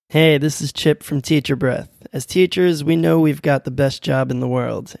Hey, this is Chip from Teacher Breath. As teachers, we know we've got the best job in the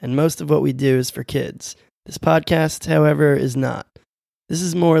world, and most of what we do is for kids. This podcast, however, is not. This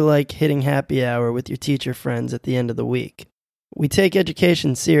is more like hitting happy hour with your teacher friends at the end of the week. We take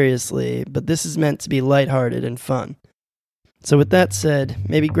education seriously, but this is meant to be lighthearted and fun. So with that said,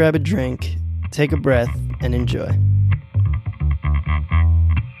 maybe grab a drink, take a breath, and enjoy.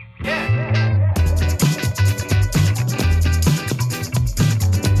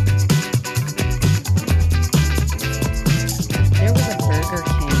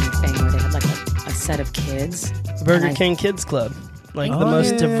 Set of kids. Burger King Kids Club. Like the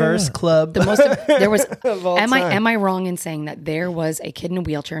most diverse club. The most there was of all time. Am I wrong in saying that there was a kid in a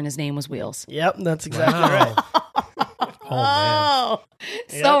wheelchair and his name was Wheels? Yep, that's exactly right. Oh,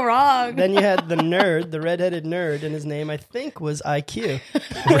 so wrong. Then you had the nerd, the redheaded nerd, and his name I think was IQ.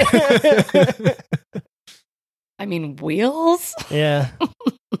 I mean, Wheels? Yeah.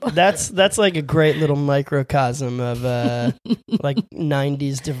 That's like a great little microcosm of like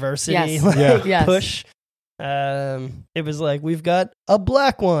 90s diversity Yes. push. It was like, we've got a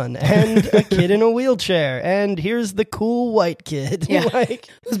black one and a kid in a wheelchair, and here's the cool white kid. Yeah. Like,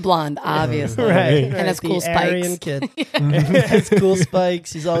 Who's blonde, obviously. right. And has cool the spikes. Aryan kid. Has cool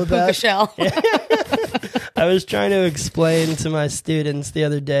spikes. He's all about Puka shell. I was trying to explain to my students the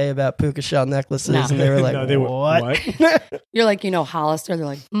other day about puka shell necklaces, No. and they were like, what? You're like, Hollister. They're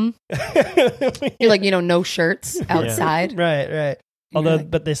like, You're like, no shirts outside. Right.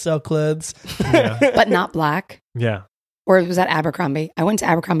 But they sell clothes. But not black. Yeah. Or it was at Abercrombie. I went to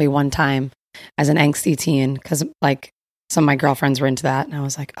Abercrombie one time as an angsty teen because like some of my girlfriends were into that. And I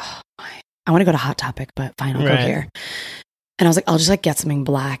was like, oh, I want to go to Hot Topic, but fine, I'll go here. And I was like, I'll just like get something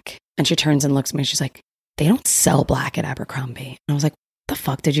black. And she turns and looks at me. And she's like, they don't sell black at Abercrombie. And I was like, what the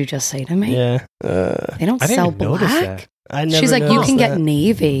fuck did you just say to me? Yeah. They don't I didn't sell even notice black. that. She's like, you can that. get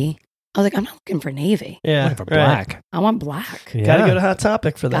navy. I was like, I'm not looking for navy. Yeah. Looking for black. I want black. Yeah. Gotta go to Hot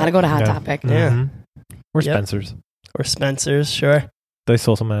Topic for that. Gotta go to Hot Topic Yeah. Mhm. Or Yep. Spencer's. Or Spencer's, sure. They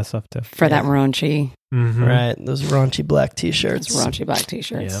sold some of that stuff too. for that raunchy, Mhm. Right. Those raunchy black t-shirts. those raunchy black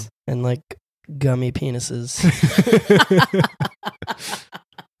t-shirts. Yeah. And like gummy penises.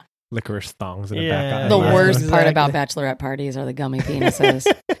 Licorice thongs in the Yeah. back. The Yeah, worst part exactly. about bachelorette parties are the gummy penises.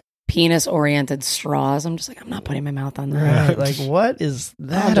 Penis-oriented straws. I'm just like, I'm not putting my mouth on that. Right. Like, what is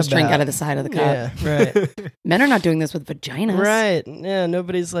that I'll just drink about? out of the side of the cup. Yeah, right. Men are not doing this with vaginas. Right. Yeah,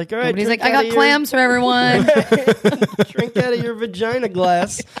 nobody's like, all right. Nobody's drink like, I out got of clams for everyone. Right. Drink out of your vagina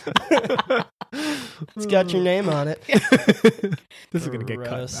glass. It's got your name on it. This is going to get cut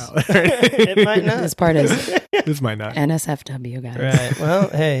Gross. out. It might not. This part is This might not. NSFW, guys. Right. Well,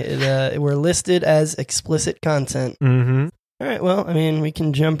 hey, we're listed as explicit content. Mm-hmm. All right. Well, I mean, we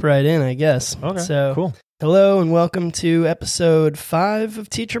can jump right in, I guess. Okay. So, cool. hello and welcome to episode 5 of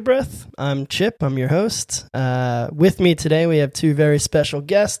Teacher Breath. I'm Chip. I'm your host. With me today, we have two very special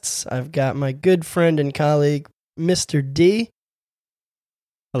guests. I've got my good friend and colleague, Mr. D.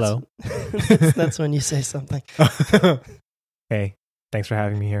 Hello. That's when you say something. Hey, thanks for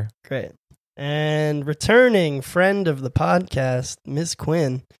having me here. Great. And returning friend of the podcast, Ms.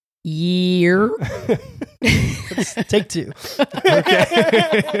 Quinn. Year. Let's take 2.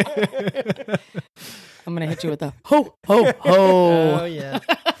 I'm going to hit you with a ho, ho, ho. Oh, yeah.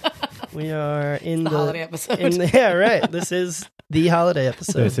 We are in the holiday episode. Yeah, right. This is the holiday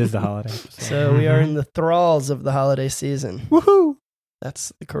episode. This is the holiday episode. So we are in the thralls of the holiday season. Woohoo!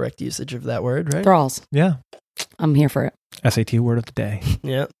 That's the correct usage of that word, right? Thralls. Yeah. I'm here for it. SAT word of the day.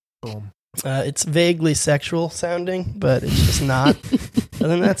 Yeah. Boom. It's vaguely sexual sounding, but it's just not.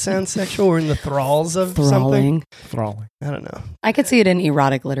 Doesn't that sound sexual? We're in the thralls of something? Thralling. Thralling. I don't know. I could see it in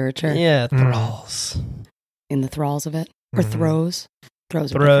erotic literature. Yeah, thralls. In the thralls of it. Or Mhm. throws.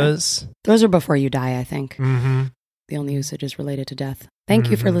 Throws are different. Throws. Those are before you die, I think. Mm-hmm. The only usage is related to death. Thank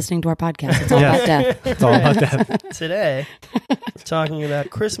you for Mhm. listening to our podcast. It's all Yeah. about death. It's all about that. Today, we're talking about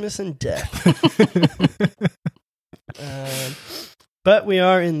Christmas and death. But we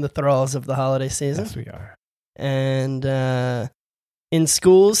are in the thralls of the holiday season. Yes, we are. And in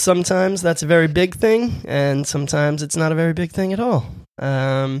schools, sometimes that's a very big thing, and sometimes it's not a very big thing at all.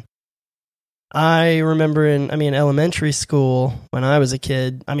 I remember in elementary school, when I was a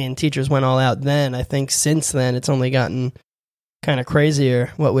kid, teachers went all out then. I think since then, it's only gotten kind of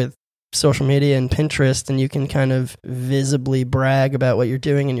crazier, what with social media and Pinterest, and you can kind of visibly brag about what you're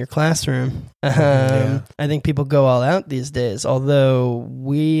doing in your classroom. Yeah. I think people go all out these days, although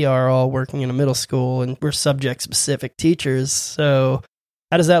we are all working in a middle school and we're subject-specific teachers. So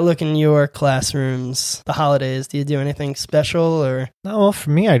how does that look in your classrooms, the holidays? Do you do anything special or? No, well, for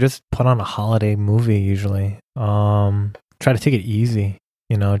me, I just put on a holiday movie usually. Try to take it easy.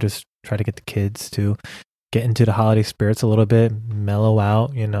 You know, just try to get the kids to get into the holiday spirits a little bit, mellow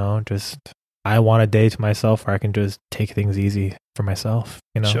out, you know, just I want a day to myself where I can just take things easy for myself,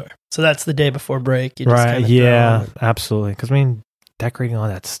 you know. Sure. So that's the day before break. You just Right. kinda Yeah, throw on- absolutely. Because I mean, decorating all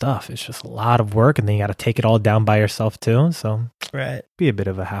that stuff is just a lot of work, and then you got to take it all down by yourself too. So Right. be a bit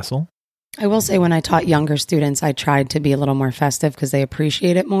of a hassle. I will say when I taught younger students, I tried to be a little more festive because they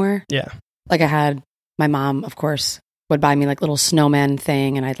appreciate it more. Yeah. Like I had my mom, of course, would buy me like little snowman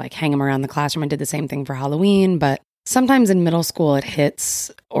thing and I'd like hang them around the classroom. I did the same thing for Halloween, but sometimes in middle school it hits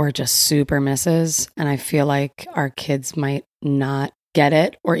or just super misses. And I feel like our kids might not get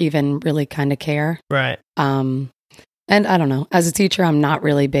it or even really kind of care. Right. And I don't know, as a teacher, I'm not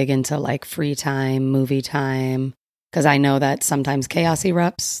really big into like free time, movie time, because I know that sometimes chaos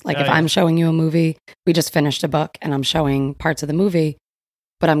erupts. Like if I'm showing you a movie, we just finished a book and I'm showing parts of the movie,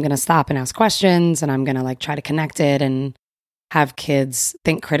 but I'm going to stop and ask questions and I'm going to like try to connect it and have kids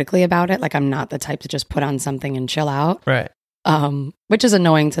think critically about it. Like I'm not the type to just put on something and chill out. Right. Which is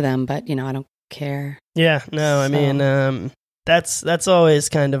annoying to them, but you know, I don't care. Yeah. No, I So- mean, that's always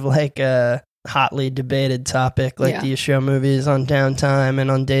kind of like a hotly debated topic. Like, Yeah. do you show movies on downtime and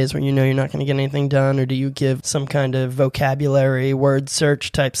on days when you know you're not going to get anything done, or do you give some kind of vocabulary word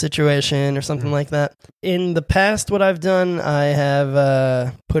search type situation or something like that? In the past, what I've done, I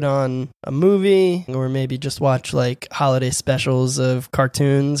have put on a movie or maybe just watch like holiday specials of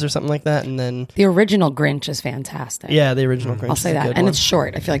cartoons or something like that, and then The original Grinch is fantastic. yeah, the original Grinch I'll is say a that. good And one. it's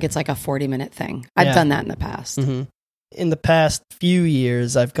short. I feel like it's like a 40-minute thing. I've Yeah. done that in the past. Mhm. In the past few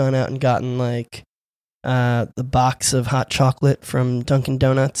years, I've gone out and gotten like the box of hot chocolate from Dunkin'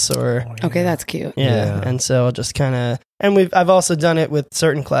 Donuts, or Okay, that's cute. yeah. And so I'll just kind of, and I've also done it with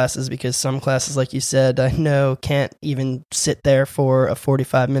certain classes because some classes, like you said, I know can't even sit there for a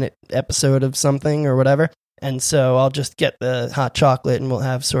 45-minute episode of something or whatever. And so I'll just get the hot chocolate and we'll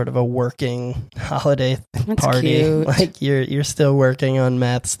have sort of a working holiday That's party. cute. Like you're still working on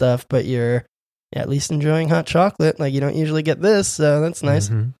math stuff, but you're at least enjoying hot chocolate. Like you don't usually get this, so that's nice.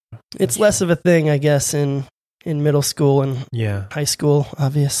 Mhm. It's less of a thing, I guess, in middle school and Yeah. high school,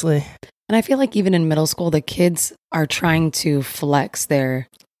 obviously. And I feel like even in middle school, the kids are trying to flex their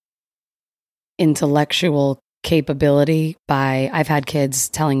intellectual capability by, I've had kids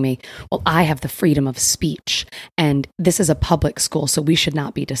telling me, well, I have the freedom of speech and this is a public school, so we should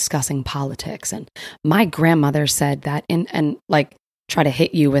not be discussing politics. And my grandmother said that and like try to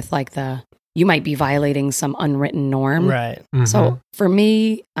hit you with like you might be violating some unwritten norm. Right. So for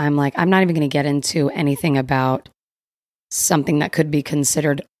me, I'm like, I'm not even going to get into anything about something that could be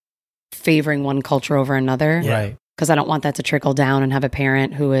considered favoring one culture over another, Yeah. Right. because I don't want that to trickle down and have a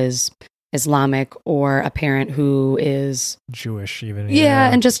parent who is Islamic or a parent who is Jewish even.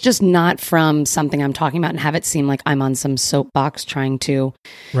 yeah, and just not from something I'm talking about and have it seem like I'm on some soapbox trying to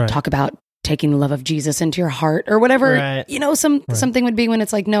right. talk about taking the love of Jesus into your heart or whatever. Right. You know, something would be when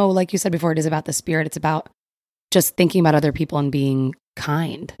it's like, no, like you said before, it is about the spirit. It's about just thinking about other people and being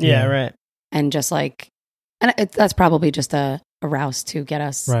kind Yeah, Yeah. right. and just like, and that's probably just a rouse to get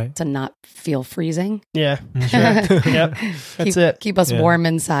us Right. to not feel freezing. Yeah. Sure. Yep. That's it. Keep us Yeah. warm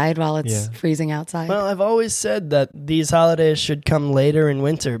inside while it's Yeah. freezing outside. Well, I've always said that these holidays should come later in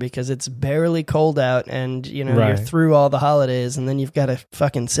winter because it's barely cold out and, you know, you're Right. through all the holidays and then you've got to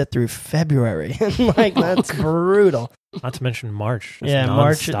fucking sit through February. Like, that's brutal. Not to mention March. Just Yeah,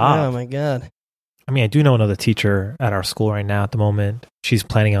 March. nonstop. Oh, my God. I mean, I do know another teacher at our school right now at the moment. She's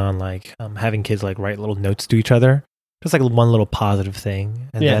planning on like having kids like write little notes to each other, just like one little positive thing,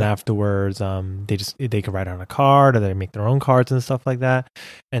 and Yeah. then afterwards, they could write it on a card or they make their own cards and stuff like that.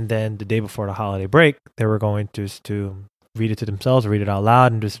 And then the day before the holiday break, they were going to read it to themselves, read it out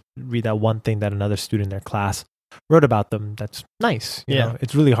loud, and just read that one thing that another student in their class wrote about them. That's nice. You Yeah. know,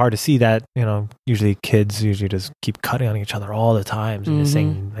 it's really hard to see that. You know, usually kids just keep cutting on each other all the time and just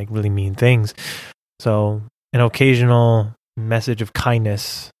saying like really mean things. So an occasional message of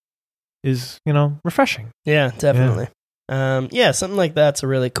kindness is, you know, refreshing. Yeah, definitely. Yeah, something like that's a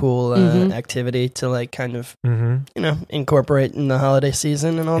really cool Mhm. activity to like kind of, Mm-hmm. you know, incorporate in the holiday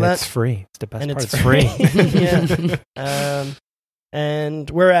season and all And that. it's free. It's the best And part. it's It's free. free. Yeah. And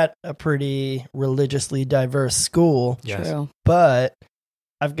we're at a pretty religiously diverse school, Yes. True. but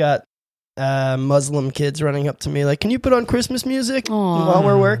I've got Muslim kids running up to me like, "Can you put on Christmas music Aw. while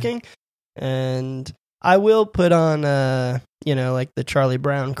we're working?" And I will put on, you know, like the Charlie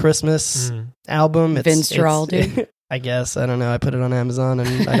Brown Christmas Mm. album. Vince Giraldi? I guess. I don't know. I put it on Amazon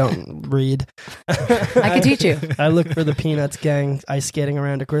and I don't read. I could teach you. I look for the Peanuts gang ice skating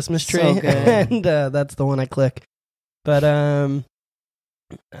around a Christmas tree, So good. and that's the one I click. But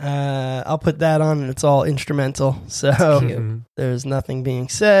I'll put that on, and it's all instrumental. So Mhm. there's nothing being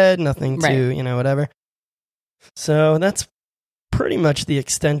said, nothing to, Right. whatever. So that's pretty much the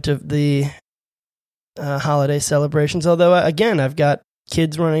extent of the holiday celebrations. Although, again, I've got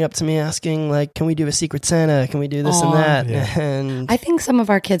kids running up to me asking, like, can we do a Secret Santa? Can we do this and Aw. that? Yeah. And I think some of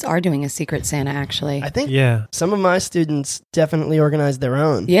our kids are doing a Secret Santa, actually. I think Yeah. some of my students definitely organize their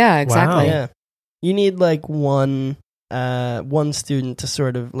own. Yeah, exactly. Wow. Yeah. You need like one student to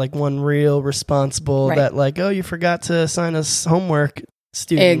sort of like one real responsible Right. that like, oh, you forgot to assign us homework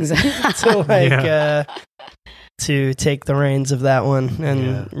student. Exactly. So like Yeah. to take the reins of that one and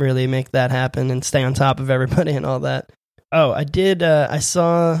Yeah. really make that happen and stay on top of everybody and all that. Oh, I did I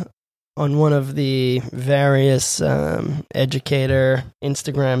saw on one of the various educator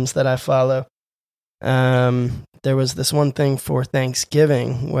Instagrams that I follow, there was this one thing for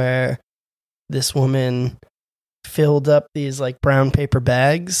Thanksgiving where this woman filled up these like brown paper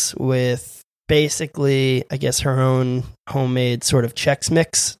bags with basically, I guess, her own homemade sort of Chex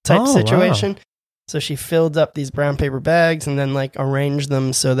Mix type Oh, situation. So she filled up these brown paper bags and then like arranged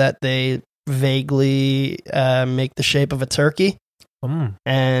them so that they vaguely make the shape of a turkey,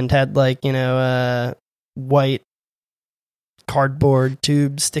 and had like, white cardboard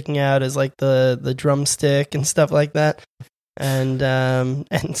tubes sticking out as like the drumstick and stuff like that. And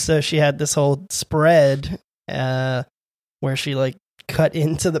so she had this whole spread where she like cut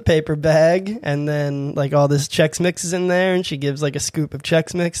into the paper bag, and then like all this Chex Mix is in there, and she gives like a scoop of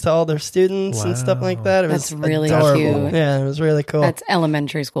Chex Mix to all their students and stuff like Wow. that. It That's was really adorable. cute. Yeah, it was really cool. That's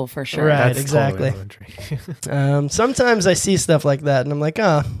elementary school for sure. Right. That's exactly. Totally elementary. Sometimes I see stuff like that, and I'm like,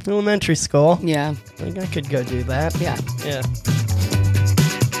 oh, elementary school. Yeah. Like, I could go do that. Yeah. Yeah.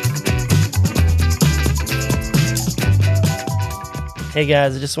 Hey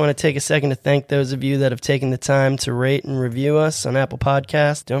guys, I just want to take a second to thank those of you that have taken the time to rate and review us on Apple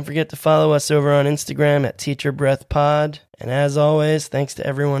Podcasts. Don't forget to follow us over on Instagram at Teacher Breath Pod. And as always, thanks to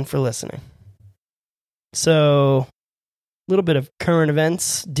everyone for listening. So, a little bit of current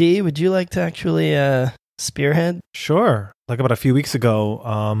events. Dee, would you like to actually spearhead? Sure. Like about a few weeks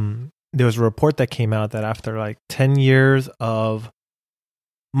ago, there was a report that came out that after like 10 years of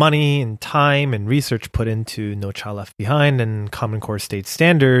money and time and research put into No Child Left Behind and Common Core state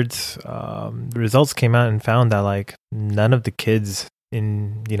standards, the results came out and found that like none of the kids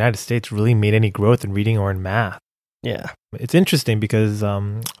in the United States really made any growth in reading or in math. Yeah. It's interesting because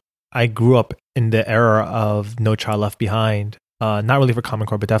I grew up in the era of No Child Left Behind, not really for Common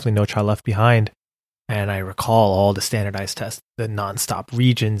Core, but definitely No Child Left Behind. And I recall all the standardized tests, the nonstop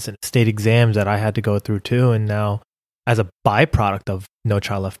regions and state exams that I had to go through too. And now, as a byproduct of No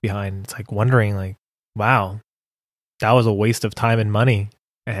Child Left Behind, it's like wondering, like, wow, that was a waste of time and money.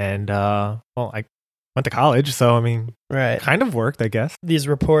 And well, I went to college, so I mean, Right. kind of worked, I guess. These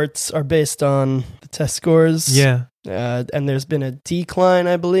reports are based on the test scores. Yeah, And there's been a decline,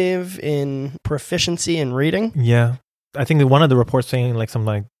 I believe, in proficiency in reading. yeah. I think that one of the reports saying like something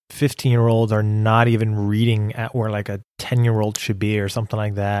like 15-year-olds are not even reading at where like a 10-year-old should be or something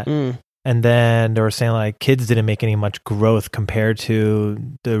like that. And then they were saying like kids didn't make any much growth compared to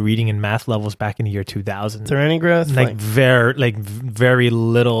the reading and math levels back in the year 2000. Is there any growth? Like very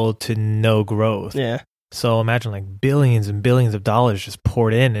little to no growth. yeah. So imagine like billions and billions of dollars just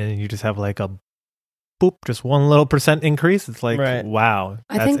poured in, and you just have like a boop, just 1 little % increase. It's like, Right. wow,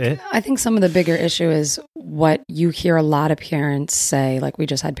 that's it. I think some of the bigger issue is what you hear a lot of parents say. Like, we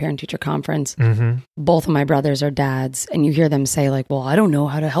just had parent teacher conference. Mm-hmm. Both of my brothers are dads, and you hear them say like, well, I don't know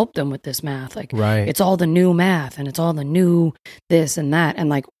how to help them with this math. Like, Right. it's all the new math and it's all the new this and that. And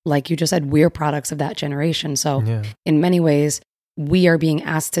like you just said, we're products of that generation. So Yeah. in many ways, we are being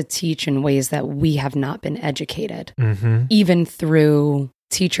asked to teach in ways that we have not been educated, Mm-hmm. even through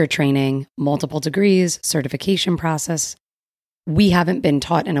teacher training, multiple degrees, certification process. We haven't been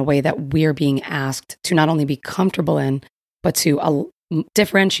taught in a way that we're being asked to not only be comfortable in, but to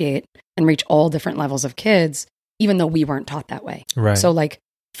differentiate and reach all different levels of kids, even though we weren't taught that way. Right. So like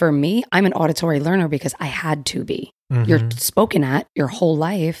for me, I'm an auditory learner because I had to be. Mhm. You're spoken at your whole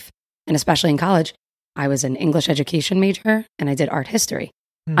life, and especially in college. I was an English education major and I did art history.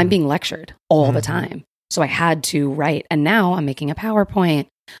 Hmm. I'm being lectured all the Mhm. time. So I had to write. And now I'm making a PowerPoint.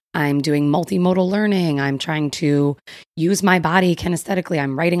 I'm doing multimodal learning. I'm trying to use my body kinesthetically.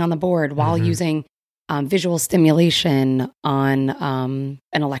 I'm writing on the board while Mhm. using visual stimulation on an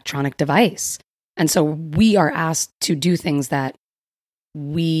electronic device. And so we are asked to do things that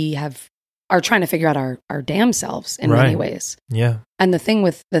we are trying to figure out our damn selves in many Right. ways. Yeah. And the thing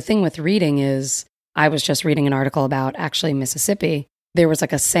with reading is, I was just reading an article about actually Mississippi. There was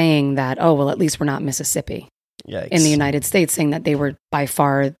like a saying that, oh, well, at least we're not Mississippi. Yikes. in the United States, saying that they were by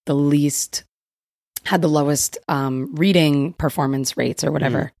far had the lowest reading performance rates or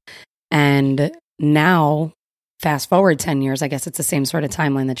whatever. And now, fast forward 10 years, I guess it's the same sort of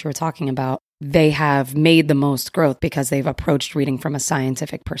timeline that you were talking about. They have made the most growth because they've approached reading from a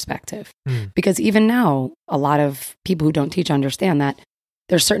scientific perspective. Because even now, a lot of people who don't teach understand that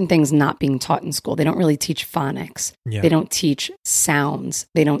there's certain things not being taught in school. They don't really teach phonics. Yeah. They don't teach sounds.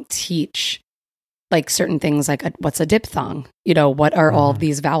 They don't teach like certain things like what's a diphthong? You know, what are all of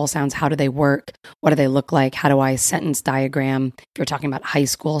these vowel sounds? How do they work? What do they look like? How do I sentence diagram? If you're talking about high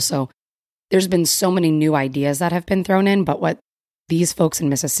school. So there's been so many new ideas that have been thrown in. But what these folks in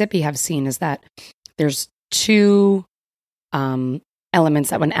Mississippi have seen is that there's two elements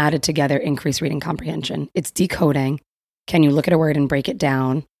that when added together increase reading comprehension. It's decoding. Can you look at a word and break it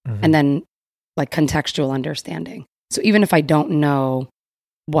down? And then like contextual understanding. So even if I don't know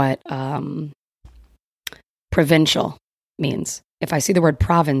what provincial means, if I see the word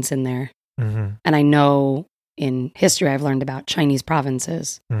province in there and I know in history I've learned about Chinese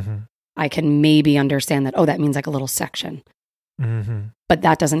provinces, I can maybe understand that, oh, that means like a little section. But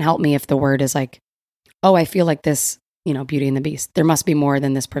that doesn't help me if the word is like, oh, I feel like this, you know, Beauty and the Beast. There must be more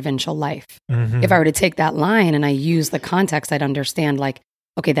than this provincial life. If I were to take that line and I use the context, I'd understand like,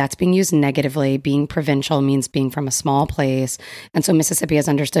 okay, that's being used negatively. Being provincial means being from a small place. And so Mississippi has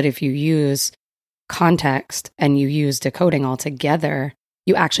understood if you use context and you use decoding all together,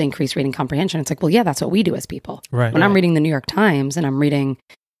 you actually increase reading comprehension. It's like, well, yeah, that's what we do as people. Right. When I'm reading the New York Times and I'm reading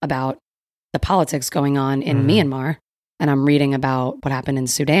about the politics going on in Myanmar, and I'm reading about what happened in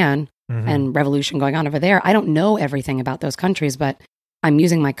Sudan and revolution going on over there, I don't know everything about those countries, but I'm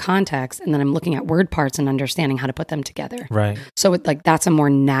using my context and then I'm looking at word parts and understanding how to put them together. Right. So that's a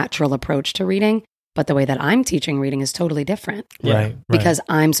more natural approach to reading. But the way that I'm teaching reading is totally different. Right. Because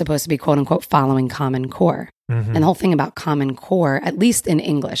I'm supposed to be, quote unquote, following Common Core. And the whole thing about Common Core, at least in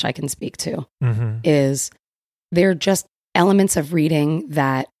English I can speak to, is they're just elements of reading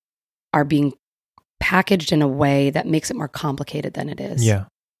that are being packaged in a way that makes it more complicated than it is. Yeah.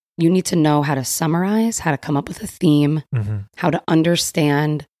 You need to know how to summarize, how to come up with a theme, how to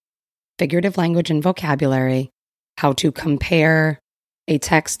understand figurative language and vocabulary, how to compare a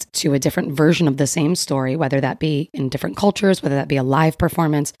text to a different version of the same story, whether that be in different cultures, whether that be a live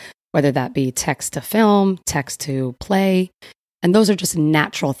performance, whether that be text to film, text to play. And those are just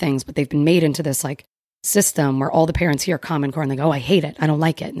natural things, but they've been made into this like system where all the parents hear Common Core and they go, oh, I hate it. I don't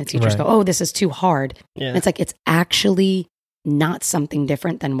like it. And the teachers go, oh, this is too hard. And it's like, it's actually not something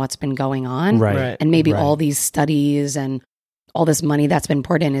different than what's been going on. Right. And maybe all these studies and all this money that's been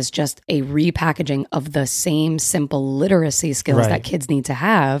poured in is just a repackaging of the same simple literacy skills that kids need to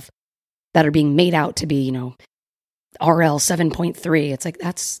have that are being made out to be, you know, RL 7.3. It's like,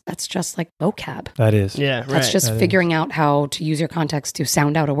 that's just like vocab. That is. Yeah, right. That's just figuring out how to use your context to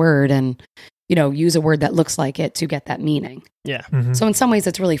sound out a word and, you know, use a word that looks like it to get that meaning. Yeah. So in some ways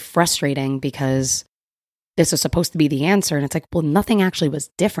it's really frustrating because this is supposed to be the answer. And it's like, well, nothing actually was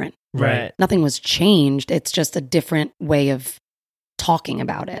different. Right. Nothing was changed. It's just a different way of talking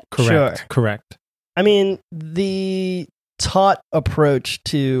about it. Correct. Sure. Correct. I mean, the taught approach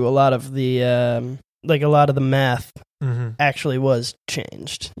to a lot of the math actually was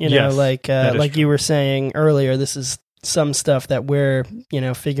changed. You know, Yes, like you were saying earlier, this is some stuff that we're, you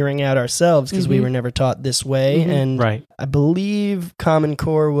know, figuring out ourselves because we were never taught this way. And I believe Common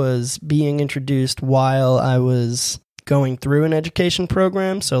Core was being introduced while I was going through an education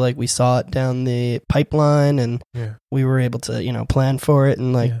program. So like we saw it down the pipeline and we were able to, you know, plan for it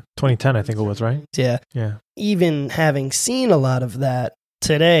and like 2010, I think it was, right? Yeah. Even having seen a lot of that,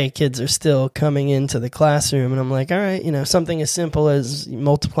 today kids are still coming into the classroom and I'm like, all right, you know, something as simple as you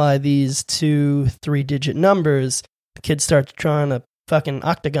multiply these 2-3 digit numbers, the kids start drawing a fucking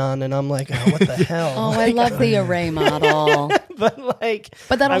octagon and I'm like, oh, what the hell? Oh, I love the array model. But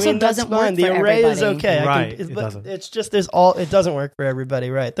that also doesn't work the for array everybody. is okay. Right. But it doesn't. it's just it doesn't work for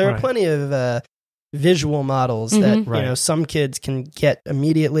everybody, right? There are plenty of visual models that you know some kids can get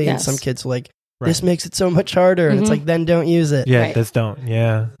immediately and some kids are like, this makes it so much harder and it's like, then don't use it. Yeah, this don't.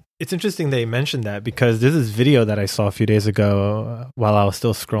 Yeah. It's interesting they mentioned that because there's this video that I saw a few days ago while I was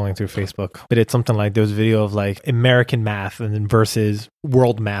still scrolling through Facebook. But it's something like there was a video of like American math and then versus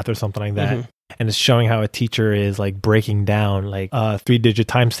world math or something like that. And it's showing how a teacher is like breaking down like a 3-digit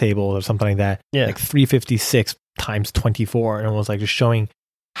times table or something like that. Yeah. Like 356 times 24. And it was like just showing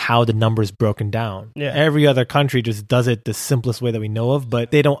how the number is broken down. Yeah. Every other country just does it the simplest way that we know of,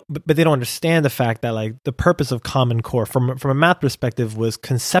 but they don't understand the fact that like the purpose of Common Core from a math perspective was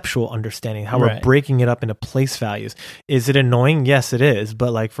conceptual understanding, how we're breaking it up into place values. Is it annoying? Yes, it is.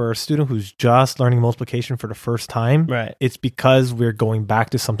 But like for a student who's just learning multiplication for the first time, it's because we're going back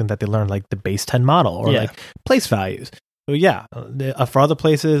to something that they learned, like the base 10 model or like place values. So yeah, for other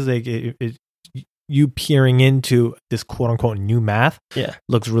places, you peering into this quote unquote new math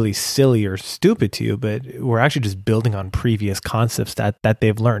looks really silly or stupid to you, but we're actually just building on previous concepts that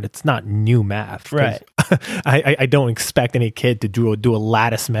they've learned. It's not new math. Right. I don't expect any kid to do a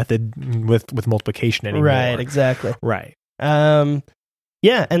lattice method with multiplication anymore. Right, exactly. Right.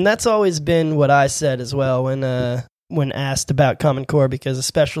 Yeah, and that's always been what I said as well when asked about Common Core, because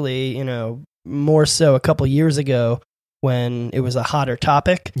especially, you know, more so a couple years ago when it was a hotter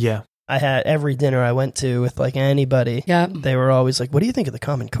topic. Yeah. I had every dinner I went to with like anybody. Yeah. They were always like, what do you think of the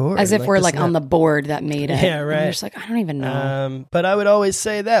Common Core? As if we're like on the board that made it. Yeah, right. And you're just like, I don't even know. But I would always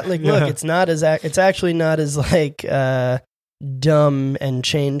say that, like, look, it's actually not as like dumb and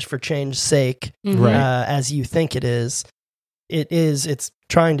change for change's sake as you think it is. It's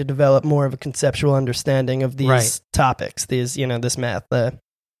trying to develop more of a conceptual understanding of these topics, this math. And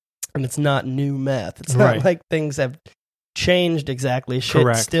it's not new math. It's not like things have changed exactly.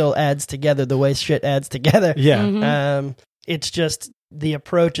 Shit still adds together the way shit adds together. Yeah. It's just the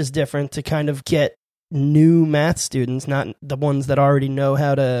approach is different to kind of get new math students, not the ones that already know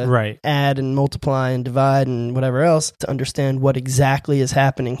how to add and multiply and divide and whatever else, to understand what exactly is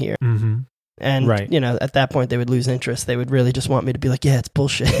happening here. Mm-hmm. And, you know, at that point they would lose interest. They would really just want me to be like, yeah, it's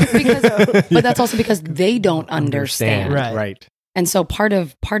bullshit. But that's also because they don't understand. Right. And so part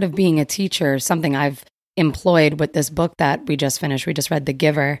of being a teacher, something I've employed with this book that we just finished. We just read The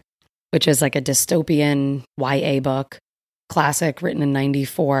Giver, which is like a dystopian YA book, classic, written in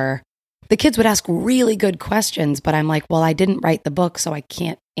 94. The kids would ask really good questions, but I'm like, well, I didn't write the book, so I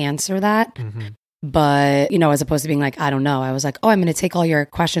can't answer that. Mm-hmm. But, you know, as opposed to being like, I don't know, I was like, oh, I'm going to take all your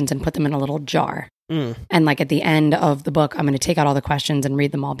questions and put them in a little jar. And like at the end of the book, I'm going to take out all the questions and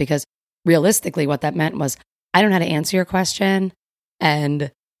read them all, because realistically what that meant was I don't know how to answer your question.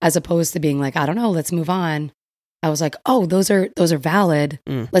 And as opposed to being like, I don't know, let's move on. I was like, oh, those are valid.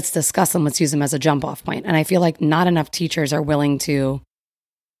 Let's discuss them. Let's use them as a jump off point. And I feel like not enough teachers are willing to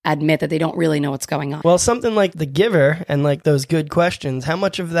admit that they don't really know what's going on. Well, something like The Giver and like those good questions, how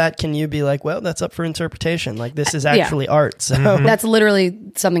much of that can you be like, well, that's up for interpretation. Like this is actually art. So that's literally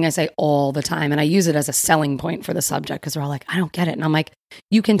something I say all the time. And I use it as a selling point for the subject, because they're all like, I don't get it. And I'm like,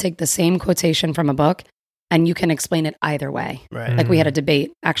 you can take the same quotation from a book and you can explain it either way. Right. Like we had a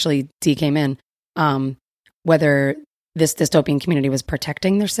debate, actually, D came in, whether this dystopian community was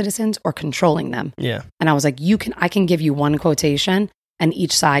protecting their citizens or controlling them. Yeah. And I was like, I can give you one quotation and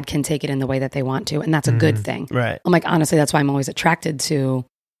each side can take it in the way that they want to. And that's a good thing. Right. I'm like, honestly, that's why I'm always attracted to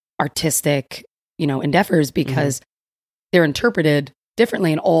artistic, you know, endeavors, because they're interpreted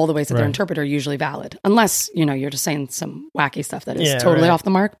differently, and all the ways that they're interpreted are usually valid. Unless, you know, you're just saying some wacky stuff that is totally off the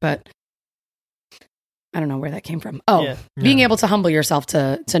mark, but I don't know where that came from. Oh, being able to humble yourself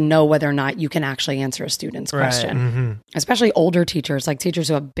to know whether or not you can actually answer a student's question. Especially older teachers, like teachers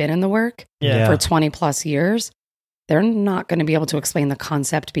who have been in the work for 20 plus years. They're not going to be able to explain the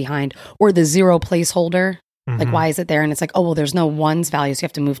concept behind, or the zero placeholder. Like, why is it there? And it's like, oh, well, there's no ones value, so you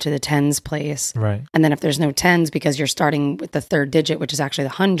have to move to the tens place. Right. And then if there's no tens, because you're starting with the third digit, which is actually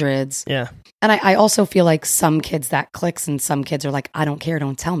the hundreds. Yeah. And I also feel like some kids that clicks, and some kids are like, I don't care,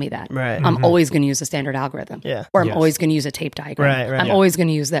 don't tell me that. Right. I'm always going to use a standard algorithm. Yeah. Or I'm always going to use a tape diagram. Right. I'm always going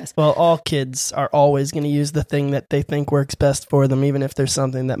to use this. Well, all kids are always going to use the thing that they think works best for them, even if there's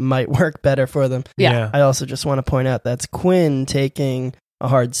something that might work better for them. Yeah. I also just want to point out that's Quinn taking a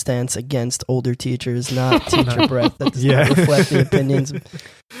hard stance against older teachers, not teacher breath. That does not reflect the opinions of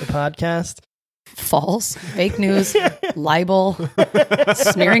the podcast. False, fake news, libel,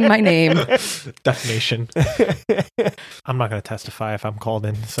 smearing my name, defamation. I'm not going to testify if I'm called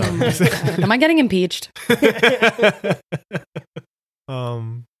in. So, am I getting impeached? But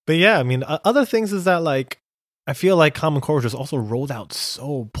yeah, I mean, other things is that like I feel like Common Core was just also rolled out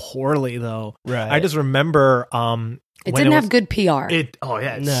so poorly, though. Right. I just remember it didn't have good PR.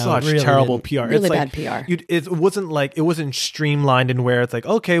 Such really terrible PR. Really it's bad like, PR. It wasn't streamlined in where it's like,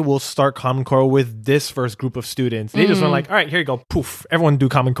 okay, we'll start Common Core with this first group of students. They just went like, all right, here you go, poof, everyone do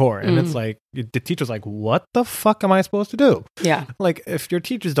Common Core. And it's like, the teacher's like, what the fuck am I supposed to do? Yeah. Like, if your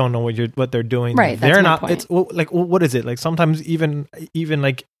teachers don't know what they're doing, right, they're not, point. It's like, what is it? Like, sometimes even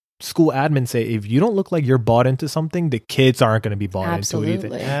like, school admins say if you don't look like you're bought into something, the kids aren't going to be bought into it either.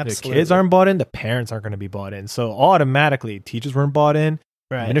 Absolutely. The kids aren't bought in, the parents aren't going to be bought in. So automatically, teachers weren't bought in,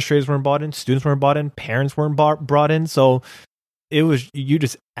 Right. Administrators weren't bought in, students weren't bought in, parents weren't brought in. So it was, you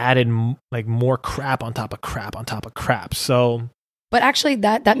just added like more crap on top of crap on top of crap. So, but actually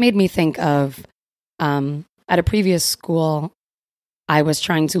that made me think of, at a previous school, I was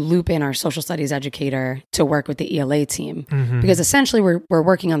trying to loop in our social studies educator to work with the ELA team, because essentially we're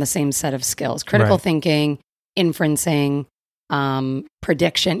working on the same set of skills: critical thinking, inferencing,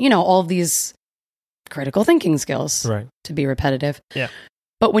 prediction, all of these critical thinking skills, to be repetitive. Yeah.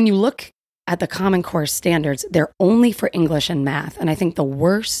 But when you look at the Common Core standards, they're only for English and math. And I think the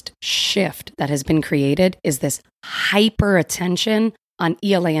worst shift that has been created is this hyper attention on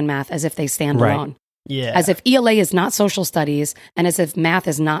ELA and math as if they stand alone. Yeah. As if ELA is not social studies and as if math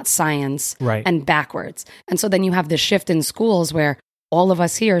is not science, and backwards. And so then you have this shift in schools where all of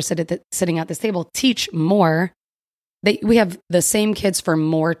us here sitting at this table teach more. We have the same kids for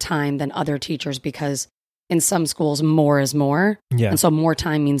more time than other teachers, because in some schools, more is more. Yeah. And so more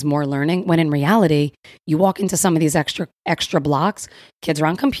time means more learning. When in reality, you walk into some of these extra blocks, kids are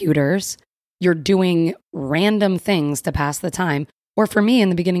on computers, you're doing random things to pass the time. Or for me, in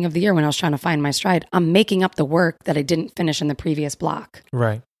the beginning of the year when I was trying to find my stride, I'm making up the work that I didn't finish in the previous block.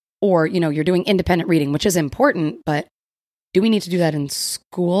 Right. Or, you're doing independent reading, which is important, but do we need to do that in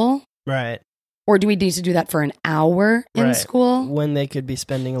school? Right. Or do we need to do that for an hour in school? When they could be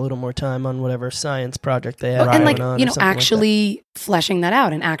spending a little more time on whatever science project they have And going on. Actually fleshing that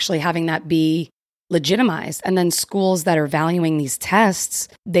out and actually having that be legitimized. And then schools that are valuing these tests,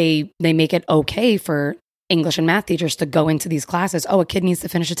 they make it okay for English and math teachers to go into these classes. Oh, a kid needs to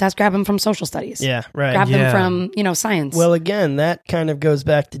finish a test, grab them from social studies. Yeah, right. Grab them from, science. Well, again, that kind of goes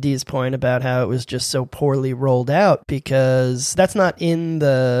back to Dee's point about how it was just so poorly rolled out, because that's not in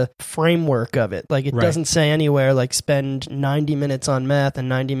the framework of it. Like, it doesn't say anywhere, like, spend 90 minutes on math and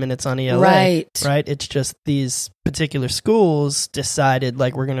 90 minutes on ELA. Right. It's just these particular schools decided,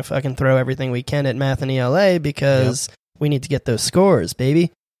 like, we're going to fucking throw everything we can at math and ELA because we need to get those scores,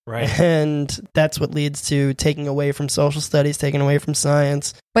 baby. Right. And that's what leads to taking away from social studies, taking away from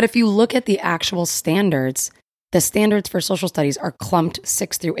science. But if you look at the actual standards, the standards for social studies are clumped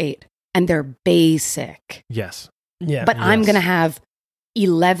 6 through 8, and they're basic. Yes. Yeah. But I'm going to have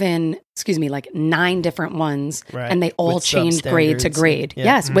 9 different ones, and they all change grade to grade.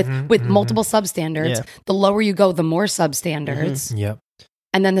 Yes, with multiple substandards. Yeah. The lower you go, the more substandards. Yep.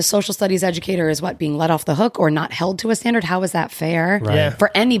 And then the social studies educator is being let off the hook or not held to a standard? How is that fair for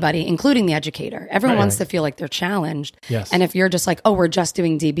anybody, including the educator? Everyone wants to feel like they're challenged. Yes. And if you're just like, oh, we're just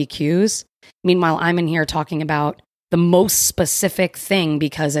doing DBQs, meanwhile, I'm in here talking about the most specific thing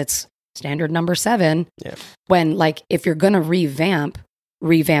because it's standard number 7. Yeah. When, like, if you're going to revamp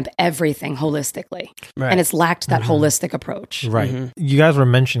everything holistically. Right. And it's lacked that holistic approach. Right. You guys were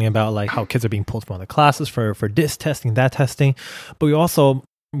mentioning about like how kids are being pulled from other classes for this testing, that testing. But we also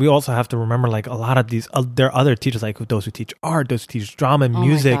have to remember, like, a lot of these, there are other teachers, like those who teach art, those who teach drama and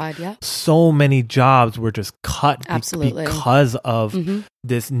music. My God, yeah. So many jobs were just cut because of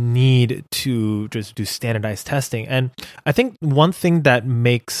this need to just do standardized testing. And I think one thing that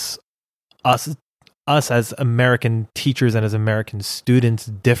makes us as American teachers and as American students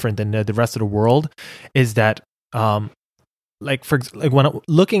different than the rest of the world is that, when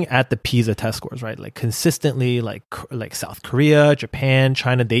looking at the PISA test scores, right? Like consistently, like South Korea, Japan,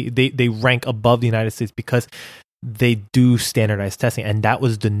 China, they rank above the United States because they do standardized testing, and that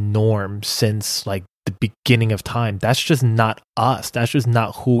was the norm since like the beginning of time. That's just not us. That's just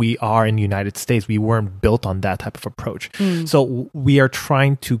not who we are in the United States. We weren't built on that type of approach. So we are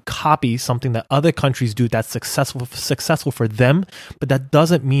trying to copy something that other countries do that's successful for them, but that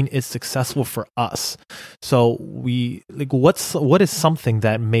doesn't mean it's successful for us. So what is something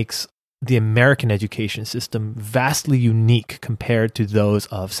that makes the American education system vastly unique compared to those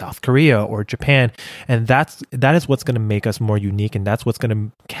of South Korea or Japan? And that is what's going to make us more unique, and that's what's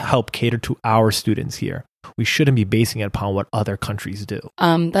going to help cater to our students here. We shouldn't be basing it upon what other countries do.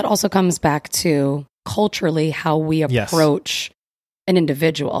 That also comes back to culturally how we approach an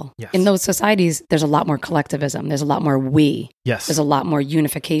individual. Yes. In those societies, there's a lot more collectivism. There's a lot more we. Yes. There's a lot more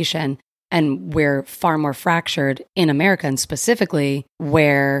unification. And we're far more fractured in America, and specifically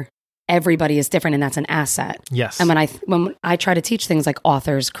where everybody is different, and that's an asset. Yes. And when I try to teach things like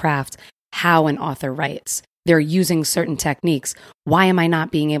author's craft, how an author writes, they're using certain techniques. Why am I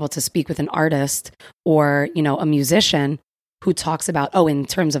not being able to speak with an artist or, a musician who talks about, in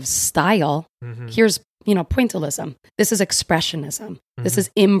terms of style, here's, pointillism. This is expressionism. This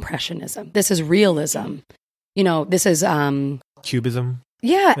is impressionism. This is realism. This is Cubism.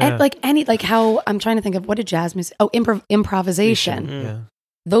 Yeah. And how I'm trying to think of, what did jazz music? Improvisation. Yeah.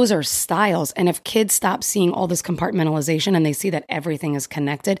 those are styles. And if kids stop seeing all this compartmentalization and they see that everything is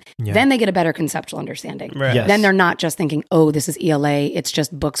connected, then they get a better conceptual understanding. Right. Yes. Then they're not just thinking, oh, this is ELA. It's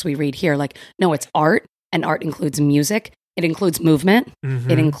just books we read here. Like, no, it's art, and art includes music. It includes movement. Mhm.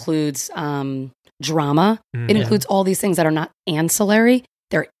 It includes drama. Mhm. It includes all these things that are not ancillary.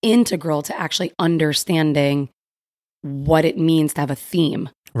 They're integral to actually understanding what it means to have a theme.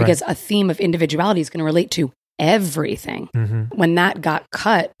 Right. Because a theme of individuality is going to relate to everything. Mhm. When that got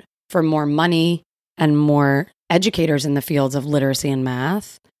cut for more money and more educators in the fields of literacy and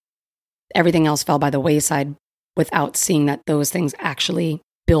math, everything else fell by the wayside without seeing that those things actually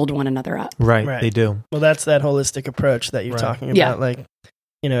build one another up. Right. Right. They do. Well, that's that holistic approach that you're Right. talking about. Yeah. Like,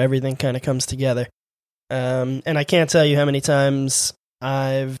 everything kind of comes together. And I can't tell you how many times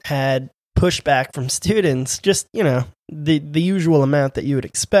I've had pushback from students, just, the usual amount that you would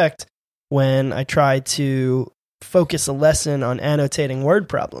expect when I try to focus a lesson on annotating word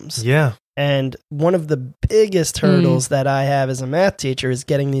problems. Yeah. And one of the biggest hurdles that I have as a math teacher is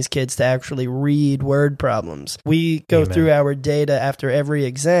getting these kids to actually read word problems. We go Amen. through our data after every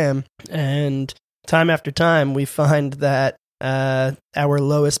exam, and time after time, we find that our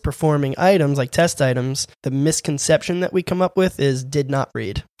lowest performing items, like test items, the misconception that we come up with is did not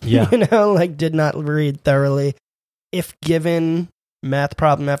read. Yeah. Did not read thoroughly. If given math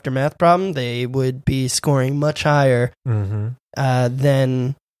problem after math problem, they would be scoring much higher Mm-hmm.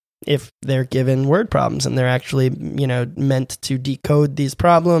 than if they're given word problems and they're actually, meant to decode these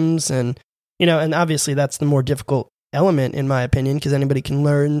problems. And, and obviously that's the more difficult element, in my opinion, because anybody can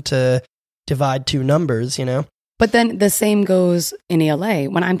learn to divide two numbers, But then the same goes in ELA.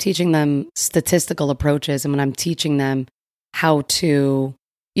 When I'm teaching them statistical approaches and when I'm teaching them how to,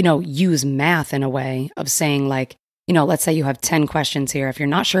 use math in a way of saying like, let's say you have 10 questions here. If you're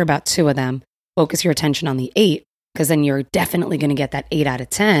not sure about 2 of them, focus your attention on the 8, because then you're definitely going to get that 8 out of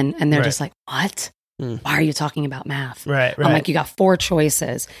 10. And they're Right. just like, what? Hmm. Why are you talking about math? Right. I'm like, you got 4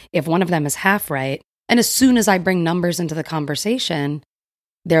 choices. If one of them is half right, and as soon as I bring numbers into the conversation,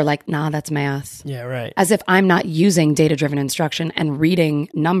 they're like, nah, that's math. yeah, right. As if I'm not using data-driven instruction and reading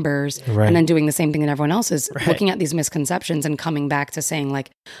numbers Right. and then doing the same thing that everyone else is, Right. looking at these misconceptions and coming back to saying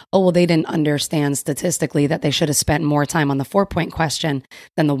like, oh, well, they didn't understand statistically that they should have spent more time on the 4-point question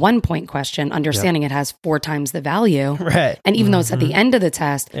than the 1-point question, understanding it has 4 times the value. Right. And even though it's at the Mhm. end of the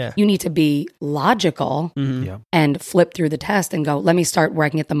test, Yeah. you need to be logical Mhm. Yeah. and flip through the test and go, let me start where I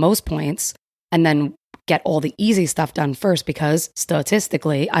can get the most points and then get all the easy stuff done first, because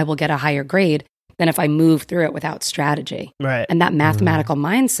statistically I will get a higher grade than if I move through it without strategy. Right. And that mathematical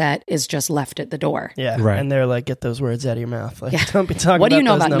mindset is just left at the door. Yeah. Right. And they're like, get those words out of your mouth. Like, Yeah. don't be talking What do you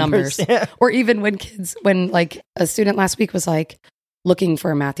know those about numbers? Yeah. Or even when like a student last week was like looking for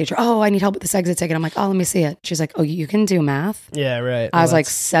a math teacher, oh, I need help with this exit ticket. I'm like, oh, let me see it. She's like, oh, you can do math? Yeah, right. I was Well, like,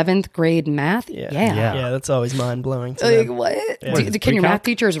 that's- 7th grade math? yeah. Yeah. Yeah, that's always mind blowing to Like, them. what? Yeah. Can your math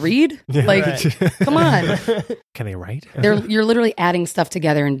teachers read? Yeah. Like, Right. come on. Can they write? You're literally adding stuff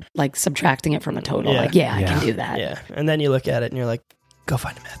together and like subtracting it from a total. Yeah. Like, yeah, I Yeah. can do that. Yeah. And then you look at it and you're like, go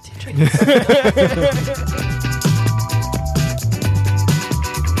find a math teacher.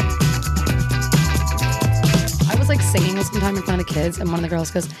 I was like singing this one time in front of kids, and one of the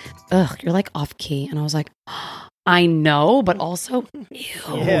girls goes, ugh, you're like off key. And I was like, I know, but also, ew.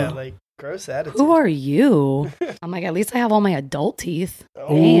 Yeah, like gross attitude. Who are you? I'm like, at least I have all my adult teeth.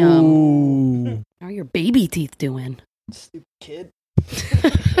 Oh, Damn. Ooh. How are your baby teeth doing? stupid kid.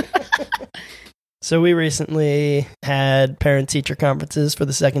 So we recently had parent-teacher conferences for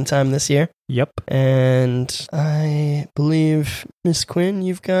the second time this year. Yep. And I believe, Miss Quinn,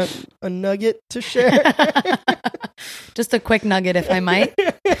 you've got a nugget to share. Just a quick nugget, if I might.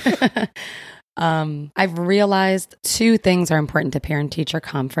 I've realized 2 things are important to parent-teacher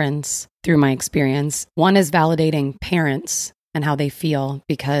conference through my experience. One is validating parents and how they feel,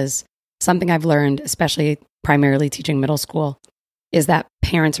 because something I've learned, especially primarily teaching middle school, is that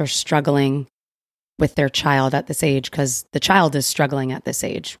parents are struggling with their child at this age, because the child is struggling at this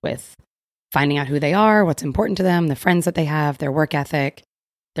age with finding out who they are, what's important to them, the friends that they have, their work ethic.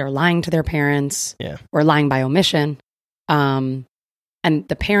 They're lying to their parents, Yeah. or lying by omission. And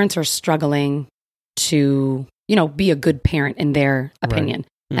the parents are struggling to, be a good parent in their opinion.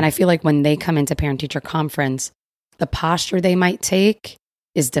 Mm. And I feel like when they come into parent-teacher conference, the posture they might take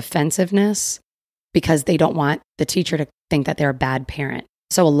is defensiveness, because they don't want the teacher to think that they're a bad parent.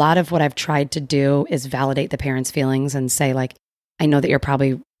 So a lot of what I've tried to do is validate the parents' feelings and say, like, I know that you're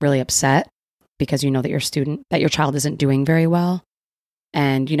probably really upset because you know that your child isn't doing very well.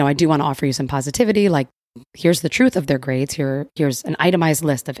 And, I do want to offer you some positivity. Like, here's the truth of their grades. Here's an itemized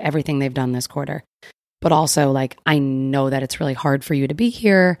list of everything they've done this quarter. but also like, I know that it's really hard for you to be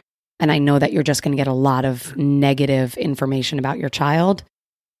here. And I know that you're just going to get a lot of negative information about your child.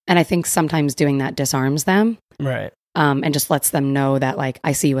 And I think sometimes doing that disarms them. Right. And just lets them know that like,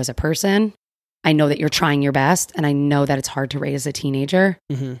 I see you as a person. I know that you're trying your best. And I know that it's hard to raise a teenager.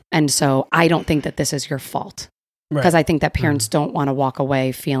 Mm-hmm. And so I don't think that this is your fault. Because I think that parents don't want to walk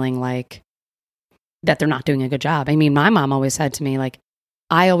away feeling like that they're not doing a good job. I mean, my mom always said to me, like,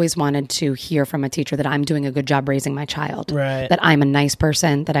 I always wanted to hear from a teacher that I'm doing a good job raising my child, Right. that I'm a nice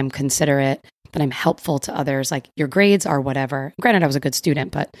person, that I'm considerate, that I'm helpful to others. Like, your grades are whatever. Granted, I was a good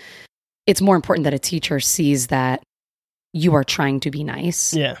student, but it's more important that a teacher sees that you are trying to be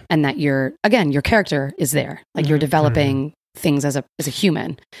nice, Yeah. and that your character is there. Like, you're developing things as a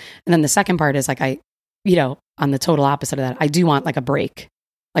human. And then the second part is like, on the total opposite of that, I do want like a break.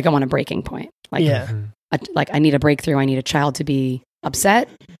 Like, I want a breaking point. Like, I need a breakthrough. I need a child to be upset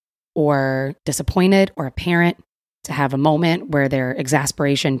or disappointed, or a parent to have a moment where their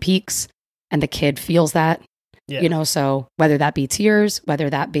exasperation peaks and the kid feels that, so whether that be tears, whether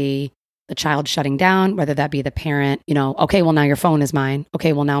that be the child shutting down, whether that be the parent, okay, well, now your phone is mine.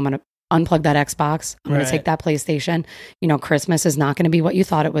 Okay, well, now I'm going to unplug that Xbox. I'm going to take that PlayStation. Christmas is not going to be what you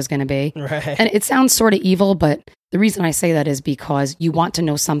thought it was going to be. Right. And it sounds sort of evil, but the reason I say that is because you want to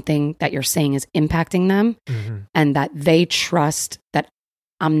know something that you're saying is impacting them, and that they trust that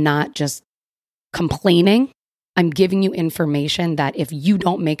I'm not just complaining. I'm giving you information that if you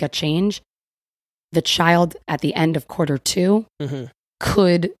don't make a change, the child at the end of quarter 2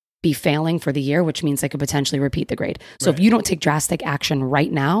 could be failing for the year, which means they could potentially repeat the grade. So if you don't take drastic action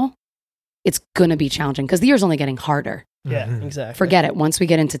right now, it's going to be challenging because the year's only getting harder. Yeah, exactly. Forget it. Once we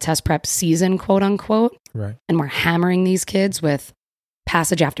get into test prep season, quote unquote, and we're hammering these kids with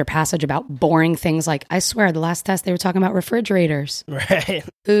passage after passage about boring things like, I swear, the last test they were talking about refrigerators. Right.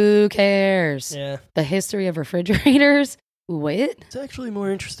 Who cares? Yeah. The history of refrigerators? What? It's actually more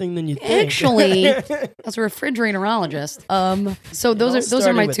interesting than you think. Actually, as a refrigeratorologist. So those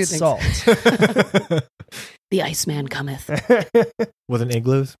are my two things. Salt. The Iceman cometh. With an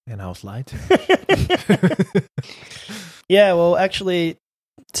igloos, and I was lied to. Yeah, well, actually,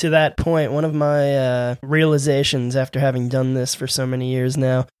 to that point, one of my realizations after having done this for so many years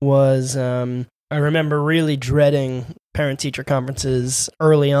now was I remember really dreading parent-teacher conferences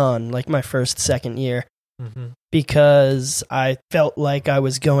early on, like my first, second year, because I felt like I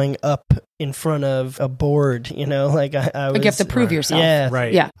was going up in front of a board, like I was... Like you have to prove yourself. Yeah,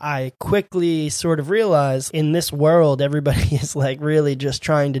 right. Yeah. I quickly sort of realized in this world, everybody is like really just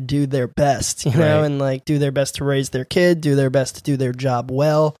trying to do their best, and like do their best to raise their kid, do their best to do their job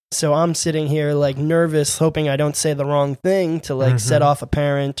well. So I'm sitting here like nervous, hoping I don't say the wrong thing to like set off a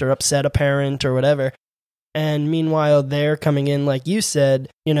parent or upset a parent or whatever. And meanwhile, they're coming in, like you said,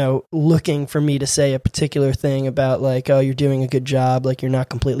 looking for me to say a particular thing about like, oh, you're doing a good job, like you're not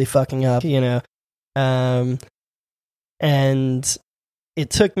completely fucking up, and it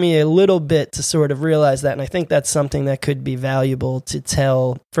took me a little bit to sort of realize that. And I think that's something that could be valuable to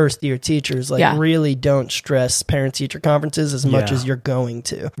tell first year teachers, like really don't stress parent teacher conferences as much as you're going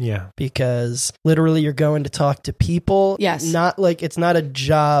to. Yeah. Because literally you're going to talk to people. Yes. Not like it's not a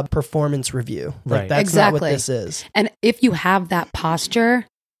job performance review. Like that's not what this is. And if you have that posture,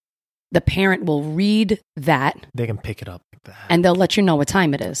 the parent will read that. They can pick it up like that. And they'll let you know what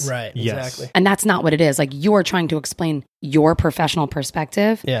time it is. Right. Yes. Exactly. And that's not what it is. Like, you're trying to explain your professional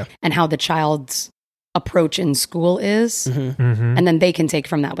perspective and how the child's approach in school is. And then they can take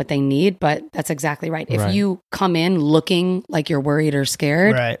from that what they need. But that's exactly right. If you come in looking like you're worried or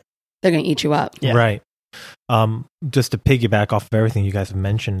scared, they're going to eat you up. Yeah. Right. Just to piggyback off of everything you guys have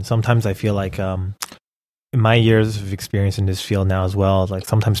mentioned, sometimes I feel like in my years of experience in this field now as well, like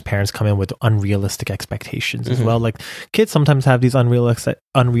sometimes parents come in with unrealistic expectations as well. Like kids sometimes have these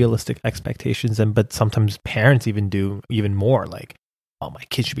unrealistic expectations, but sometimes parents even do even more. Like, oh, my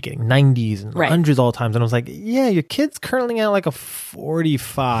kid should be getting 90s and 100s all the time. And I was like, yeah, your kid's currently at like a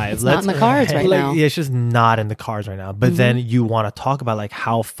 45. It's not in the cards right now. Yeah, it's just not in the cards right now. But then you want to talk about like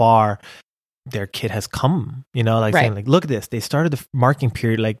how far their kid has come, saying like, look at this. They started the marking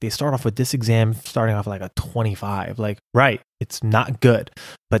period, like they start off with this exam starting off like a 25. Like, it's not good.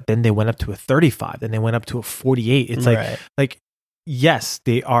 But then they went up to a 35. Then they went up to a 48. It's like, yes,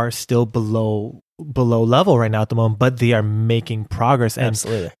 they are still below level right now at the moment, but they are making progress. And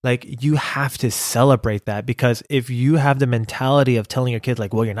absolutely, like, you have to celebrate that, because if you have the mentality of telling your kids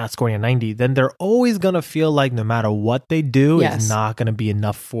like, well, you're not scoring a 90, then they're always going to feel like no matter what they do, it's not going to be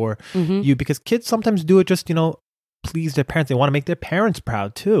enough for you, because kids sometimes do it just, please their parents. They want to make their parents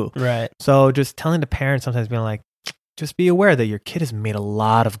proud too. Right. So just telling the parents sometimes being like, just be aware that your kid has made a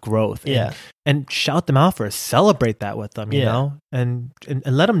lot of growth. And shout them out for it. Celebrate that with them, you know, and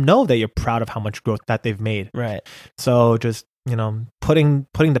let them know that you're proud of how much growth that they've made. Right. So just, you know, putting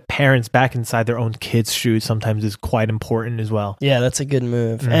the parents back inside their own kids' shoes sometimes is quite important as well. Yeah, that's a good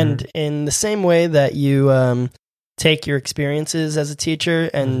move. And in the same way that you take your experiences as a teacher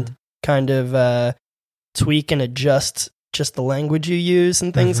and kind of tweak and adjust just the language you use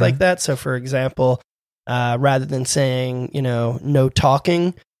and things like that. So for example, rather than saying, you know, no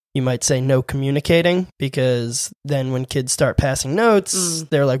talking, you might say no communicating, because then when kids start passing notes,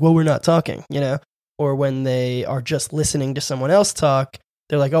 they're like, well, we're not talking, you know? Or when they are just listening to someone else talk,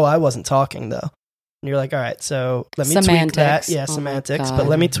 they're like, oh, I wasn't talking though. And you're like, all right, so let me tweak that. Yeah, semantics. But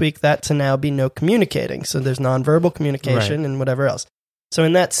let me tweak that to now be no communicating. So there's nonverbal communication and whatever else. So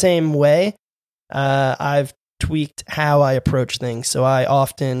in that same way, I've tweaked how I approach things. So I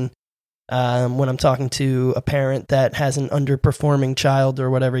often, when I'm talking to a parent that has an underperforming child or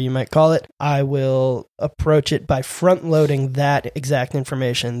whatever you might call it, I will approach it by front loading that exact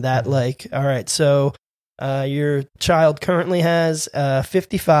information. That like, all right, so your child currently has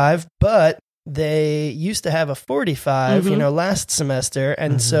 55, but they used to have a 45, you know, last semester.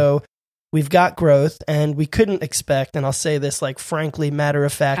 And so we've got growth, and we couldn't expect, and I'll say this like frankly,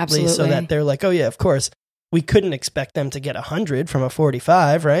 matter-of-factly, so that they're like, oh yeah, of course, we couldn't expect them to get 100 from a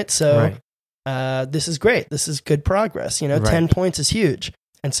 45, right? So this is great. This is good progress. You know, 10 points is huge.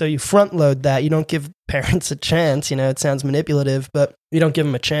 And so you front load that. You don't give parents a chance. You know, it sounds manipulative, but you don't give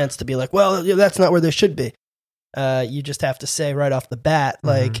them a chance to be like, well, that's not where they should be. You just have to say right off the bat,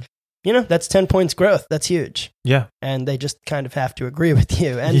 like, you know, that's 10 points growth. That's huge. Yeah. And they just kind of have to agree with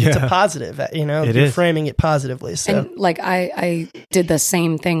you. And it's a positive, you know, you're framing it positively. So, and like I did the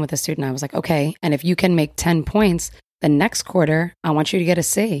same thing with a student. I was like, okay, and if you can make 10 points, the next quarter, I want you to get a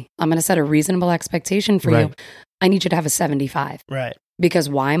C. I'm going to set a reasonable expectation for you. I need you to have a 75. Right. Because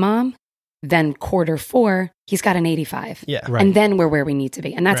why, Mom? Then quarter 4, he's got an 85. Yeah. Right. And then we're where we need to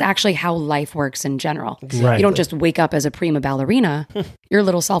be. And that's actually how life works in general. Exactly. You don't just wake up as a prima ballerina. Your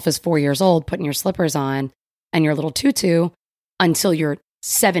little self is 4 years old, putting your slippers on and your little tutu until you're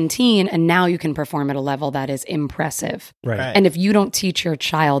 17. And now you can perform at a level that is impressive. Right. And if you don't teach your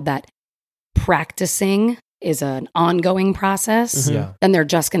child that practicing is an ongoing process, then they're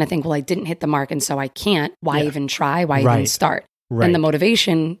just going to think, well, I didn't hit the mark, and so I can't. Why even try? Why even start? And the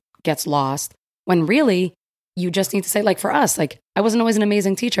motivation gets lost when really you just need to say, like for us, like I wasn't always an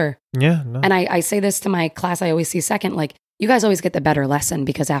amazing teacher. Yeah. No. And I say this to my class, I always see second, like you guys always get the better lesson,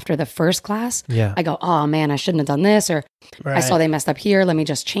 because after the first class, I go, oh man, I shouldn't have done this, or I saw they messed up here. Let me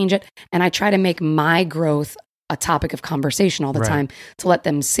just change it. And I try to make my growth a topic of conversation all the time to let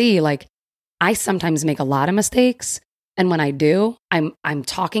them see, like, I sometimes make a lot of mistakes, and when I do, I'm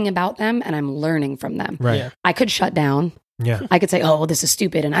talking about them and I'm learning from them. Right. Yeah. I could shut down. Yeah. I could say, oh, this is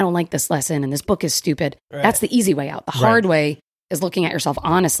stupid and I don't like this lesson and this book is stupid. That's the easy way out. The hard way is looking at yourself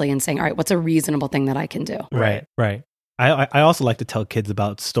honestly and saying, all right, what's a reasonable thing that I can do? Right. I also like to tell kids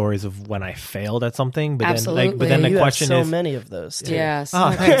about stories of when I failed at something, but then the question have is so many of those too. Yes.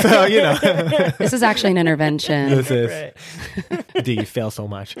 Oh, thanks. So, you know, this is actually an intervention. This is. Do you fail so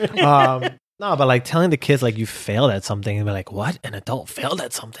much? No, but like telling the kids like you failed at something and be like, what? An adult failed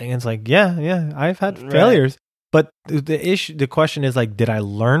at something? And it's like, yeah, I've had failures. But the question is like, did I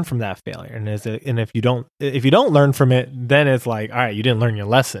learn from that failure? And if you don't learn from it, then it's like, all right, you didn't learn your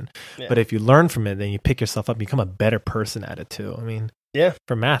lesson. Yeah. But if you learn from it, then you pick yourself up, become a better person at it too. I mean,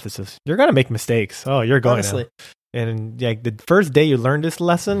 for math, it's just you're gonna make mistakes. Oh, you're going to. And like the first day you learn this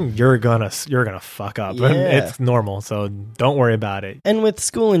lesson, you're gonna fuck up. It's normal, so don't worry about it. And with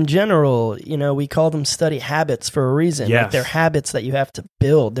school in general, you know, we call them study habits for a reason. Yes. Like they're habits that you have to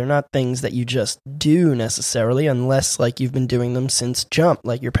build. They're not things that you just do necessarily, unless like you've been doing them since jump.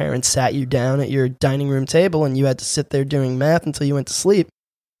 Like your parents sat you down at your dining room table and you had to sit there doing math until you went to sleep.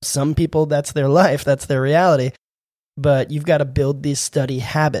 Some people, that's their life, that's their reality. But you've got to build these study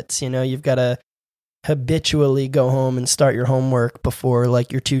habits. You know, you've got to habitually go home and start your homework before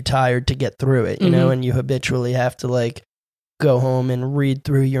like you're too tired to get through it, you know, and you habitually have to like go home and read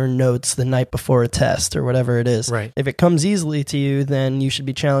through your notes the night before a test or whatever it is. Right. If it comes easily to you, then you should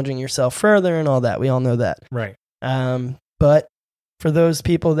be challenging yourself further and all that. We all know that. Right. But for those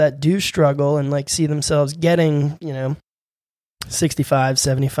people that do struggle and like see themselves getting, you know, 65,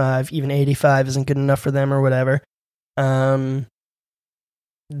 75, even 85 isn't good enough for them or whatever, then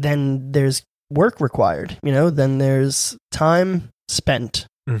there's work required, you know, then there's time spent,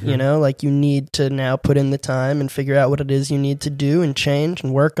 you know, like you need to now put in the time and figure out what it is you need to do and change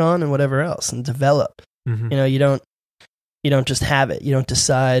and work on and whatever else and develop. You know, you don't just have it. You don't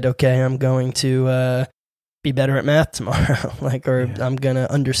decide, okay, I'm going to be better at math tomorrow, like, or I'm gonna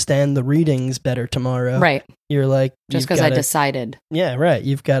understand the readings better tomorrow. Right. You're like, just because I decided. Yeah, right.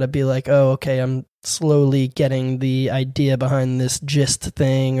 You've got to be like, oh, okay, I'm slowly getting the idea behind this gist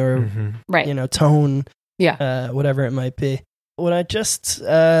thing, or right, tone. Yeah. Whatever it might be. What I just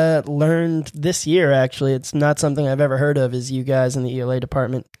learned this year, actually, it's not something I've ever heard of, is you guys in the ELA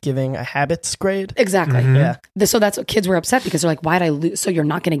department giving a habits grade. Exactly. Yeah. So that's what kids were upset, because they're like, why'd I lose? So you're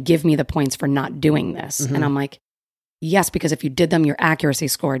not going to give me the points for not doing this. And I'm like, yes, because if you did them, your accuracy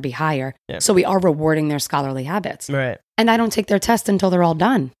score would be higher. Yeah. So we are rewarding their scholarly habits. Right. And I don't take their test until they're all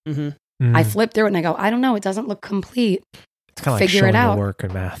done. I flip through it and I go, I don't know, it doesn't look complete. It's kind of like showing your work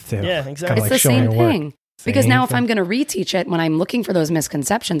in math too. Yeah, exactly. It's the same thing. Because now if I'm going to reteach it, when I'm looking for those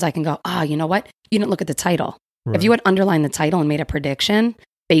misconceptions, I can go, you know what? You didn't look at the title. Right. If you had underlined the title and made a prediction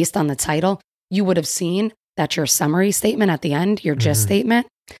based on the title, you would have seen that your summary statement at the end, your gist statement,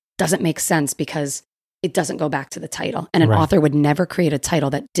 doesn't make sense because it doesn't go back to the title. And an author would never create a title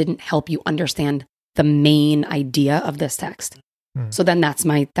that didn't help you understand the main idea of this text. So then that's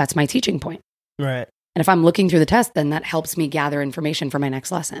my teaching point. Right. And if I'm looking through the test, then that helps me gather information for my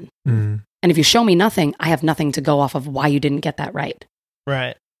next lesson. And if you show me nothing, I have nothing to go off of why you didn't get that right.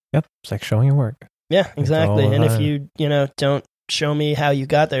 Right. Yep. It's like showing your work. Yeah, exactly. And if you, don't show me how you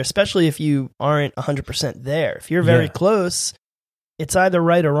got there, especially if you aren't 100% there, if you're very close, it's either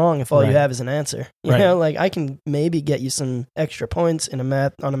right or wrong if all you have is an answer. You know, like I can maybe get you some extra points on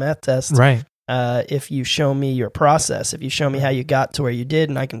a math test. Right. If you show me your process, if you show me how you got to where you did,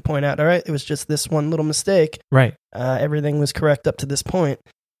 and I can point out, all right, it was just this one little mistake. Right. Everything was correct up to this point.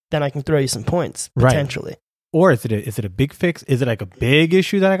 Then I can throw you some points, potentially. Right. Or is it a big fix? Is it like a big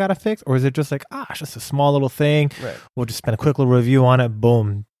issue that I got to fix? Or is it just like, it's just a small little thing. Right. We'll just spend a quick little review on it.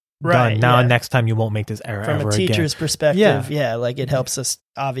 Boom. Done. Now, next time you won't make this error From ever a teacher's again. Perspective, like it helps us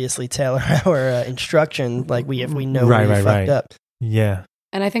obviously tailor our instruction, like if we know where we fucked up. Yeah.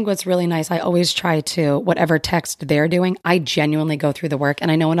 And I think what's really nice, I always try to, whatever text they're doing, I genuinely go through the work. And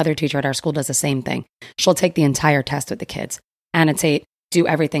I know another teacher at our school does the same thing. She'll take the entire test with the kids, annotate, do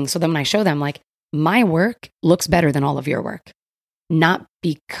everything. So then when I show them, like, my work looks better than all of your work. Not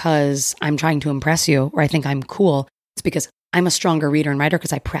because I'm trying to impress you or I think I'm cool. It's because I'm a stronger reader and writer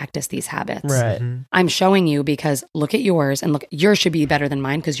because I practice these habits. Right. I'm showing you because look at yours, and look, yours should be better than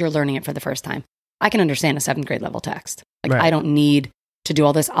mine because you're learning it for the first time. I can understand a 7th grade level text. Like, I don't need to do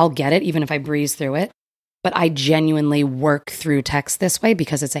all this. I'll get it even if I breeze through it. But I genuinely work through text this way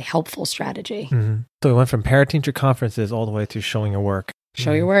because it's a helpful strategy. So we went from parent-teacher conferences all the way to showing your work.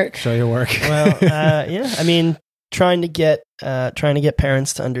 Show your work. Show your work. Well, I mean, trying to get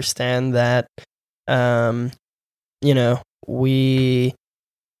parents to understand that,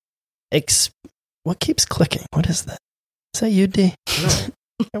 what keeps clicking? What is that? Is that you, D?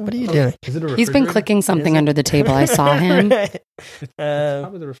 What are you doing? Is it a refrigerator? He's been clicking something under the table. I saw him. Right. It's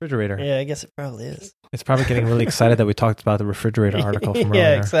probably the refrigerator. Yeah, I guess it probably is. It's probably getting really excited that we talked about the refrigerator article from earlier.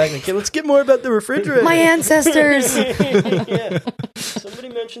 Yeah, exactly. Okay, let's get more about the refrigerator. My ancestors. Somebody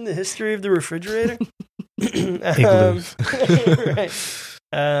mentioned the history of the refrigerator. Igloos.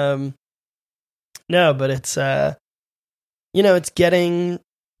 Right. No, but it's it's getting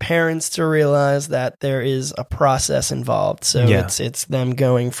parents to realize that there is a process involved. So it's them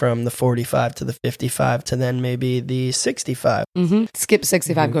going from the 45 to the 55 to then maybe the 65. Skip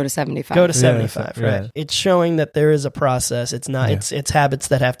 65, go to 75. Go to 75, right? It's showing that there is a process. It's not. It's habits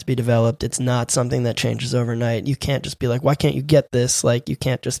that have to be developed. It's not something that changes overnight. You can't just be like, why can't you get this? Like, you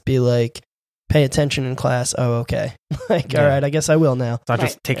can't just be like, pay attention in class. Oh, okay. Like, all right, I guess I will now. It's not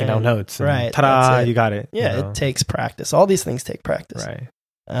just taking down notes. Right. Ta-da, you got it. Yeah, it takes practice. All these things take practice. Right.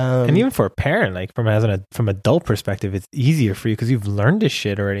 And even for a parent, like from adult perspective, it's easier for you because you've learned this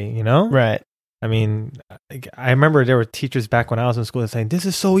shit already, you know? Right. I mean, I remember there were teachers back when I was in school saying, "This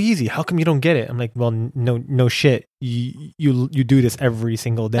is so easy. How come you don't get it?" I'm like, "Well, no shit. You do this every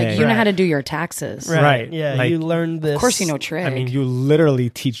single day. Like, you know how to do your taxes, right? Yeah, like, you learned this. Of course, you know trig. I mean, you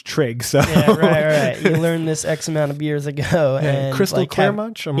literally teach trig. So yeah, right. You learned this X amount of years ago, and crystal clear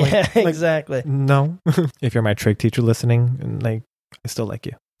much? I'm like, exactly. No. If you're my trig teacher listening, like, I still like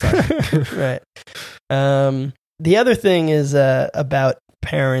you. Right. The other thing is about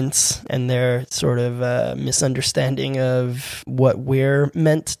parents and their sort of misunderstanding of what we're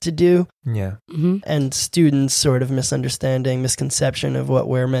meant to do. Yeah. And students' sort of misconception of what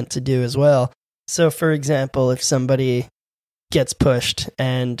we're meant to do as well. So, for example, if somebody gets pushed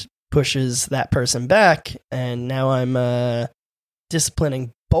and pushes that person back, and now I'm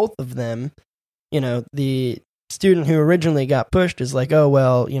disciplining both of them, the student who originally got pushed is like, oh,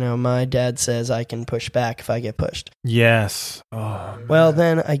 well, my dad says I can push back if I get pushed. Yes. Oh, well,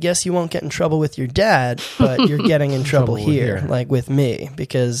 then I guess you won't get in trouble with your dad, but you're getting in trouble here, like with me,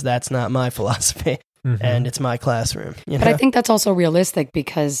 because that's not my philosophy. And it's my classroom. But I think that's also realistic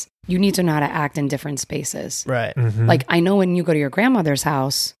because you need to know how to act in different spaces. Right. Like, I know when you go to your grandmother's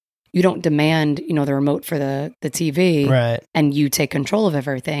house, you don't demand, the remote for the TV. Right. And you take control of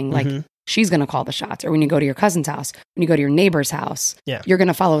everything. Like, she's going to call the shots. Or when you go to your cousin's house, when you go to your neighbor's house, you're going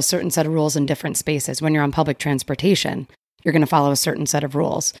to follow a certain set of rules in different spaces. When you're on public transportation, you're going to follow a certain set of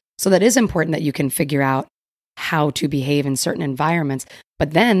rules. So that is important that you can figure out how to behave in certain environments.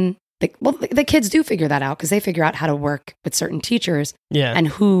 But then the kids do figure that out because they figure out how to work with certain teachers and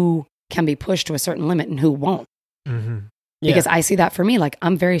who can be pushed to a certain limit and who won't. Because I see that for me, like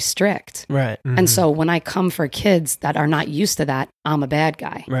I'm very strict. Right. And so when I come for kids that are not used to that, I'm a bad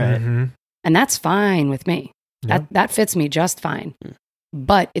guy. Right. And that's fine with me. That fits me just fine.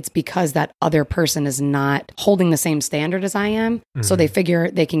 But it's because that other person is not holding the same standard as I am. So they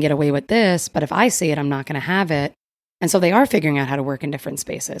figure they can get away with this, but if I see it, I'm not going to have it. And so they are figuring out how to work in different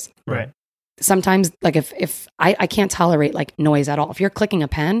spaces. Right. Sometimes, like if I can't tolerate like noise at all. If you're clicking a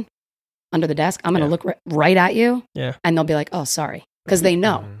pen under the desk, I'm going to look right at you. Yeah. And they'll be like, oh, sorry. Because they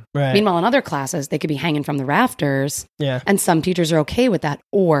know. Right. Meanwhile, in other classes, they could be hanging from the rafters. Yeah. And some teachers are okay with that.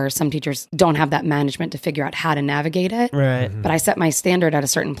 Or some teachers don't have that management to figure out how to navigate it. Right. But I set my standard at a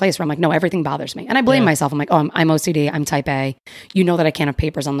certain place where I'm like, no, everything bothers me. And I blame myself. I'm like, oh, I'm OCD. I'm type A. You know that I can't have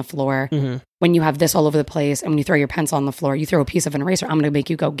papers on the floor. When you have this all over the place and when you throw your pencil on the floor, you throw a piece of an eraser, I'm going to make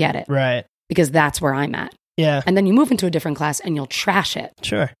you go get it. Right. Because that's where I'm at. Yeah. And then you move into a different class and you'll trash it.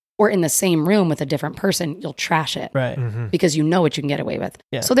 Sure. Or in the same room with a different person, you'll trash it. Right. Because you know what you can get away with.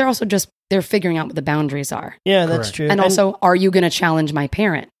 Yeah. So they're figuring out what the boundaries are. Yeah, that's true. And also, are you going to challenge my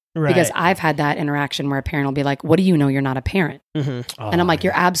parent? Right. Because I've had that interaction where a parent will be like, what do you know? You're not a parent. And I'm like,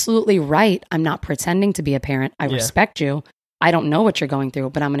 you're absolutely right. I'm not pretending to be a parent. I respect you. I don't know what you're going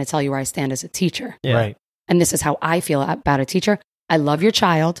through, but I'm going to tell you where I stand as a teacher. Yeah. Right. And this is how I feel about a teacher. I love your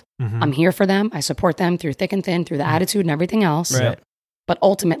child. I'm here for them. I support them through thick and thin, through the attitude and everything else. Right. But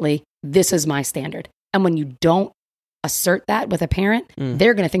ultimately, this is my standard. And when you don't assert that with a parent,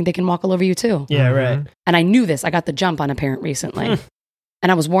 they're going to think they can walk all over you too. Yeah, right. And I knew this. I got the jump on a parent recently.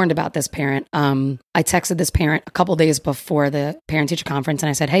 And I was warned about this parent. I texted this parent a couple days before the parent-teacher conference, and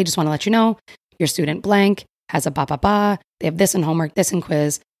I said, hey, just want to let you know, your student blank has a ba-ba-ba. They have this in homework, this in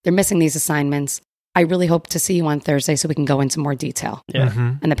quiz. They're missing these assignments. I really hope to see you on Thursday so we can go into more detail. Yeah.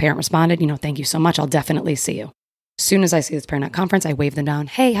 And the parent responded, thank you so much. I'll definitely see you. As soon as I see this parent at conference, I wave them down.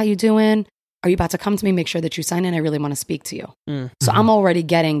 Hey, how you doing? Are you about to come to me? Make sure that you sign in. I really want to speak to you. So I'm already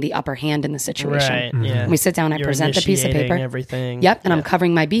getting the upper hand in the situation. Right. Yeah. We sit down, I present the piece of paper. Everything. Yep. And I'm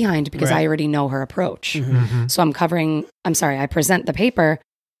covering my behind because I already know her approach. So I present the paper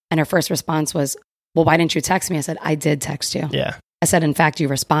and her first response was, well, why didn't you text me? I said, I did text you. Yeah. I said, in fact, you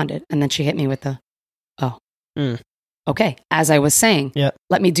responded. And then she hit me with the, oh. Okay, as I was saying,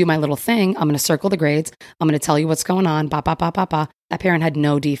 let me do my little thing. I'm going to circle the grades. I'm going to tell you what's going on. Ba, ba, ba, ba, ba. That parent had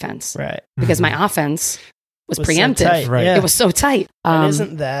no defense. Right. Because my offense was preemptive. So tight. Right. Yeah. It was so tight. And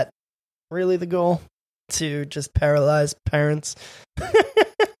isn't that really the goal? To just paralyze parents?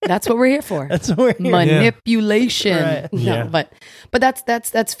 That's what we're here for. That's what we're here. Manipulation. Right. No, but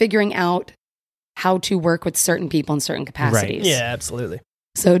that's figuring out how to work with certain people in certain capacities. Right. Yeah, absolutely.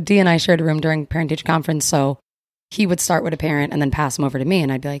 So Dee and I shared a room during parent-teacher conference. So he would start with a parent and then pass him over to me.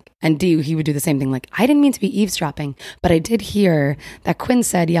 And I'd be like, and Dee, he would do the same thing. Like, I didn't mean to be eavesdropping, but I did hear that Quinn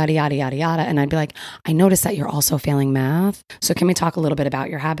said yada, yada, yada, yada. And I'd be like, I noticed that you're also failing math. So can we talk a little bit about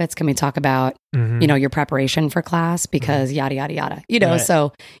your habits? Can we talk about, your preparation for class? Because yada, yada, yada, right.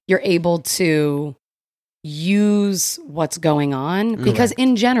 So you're able to use what's going on because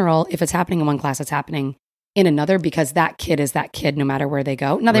in general, if it's happening in one class, it's happening in another because that kid is that kid no matter where they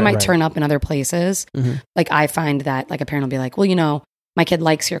go. Now they might turn up in other places. Like I find that like a parent will be like, well, my kid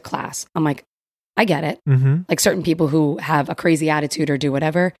likes your class. I'm like, I get it. Like certain people who have a crazy attitude or do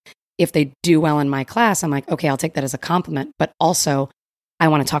whatever, if they do well in my class, I'm like, okay, I'll take that as a compliment. But also I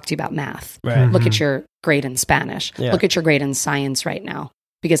want to talk to you about math. Right. Look at your grade in Spanish. Yeah. Look at your grade in science right now.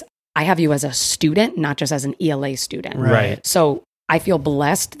 Because I have you as a student, not just as an ELA student. Right. So I feel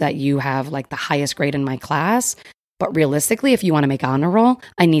blessed that you have like the highest grade in my class. But realistically, if you want to make honor roll,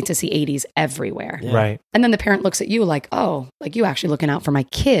 I need to see 80s everywhere. Yeah. Right. And then the parent looks at you like, oh, like you actually looking out for my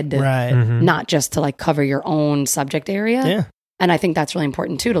kid. Right. Not just to like cover your own subject area. Yeah. And I think that's really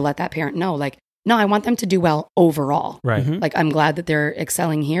important too, to let that parent know like, no, I want them to do well overall. Right. Like I'm glad that they're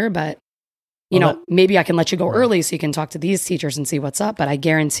excelling here, but maybe I can let you go early so you can talk to these teachers and see what's up. But I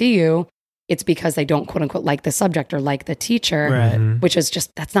guarantee you, it's because they don't quote unquote like the subject or like the teacher, Right. which is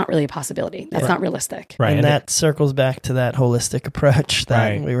just, that's not really a possibility. That's not realistic. Right. And that circles back to that holistic approach that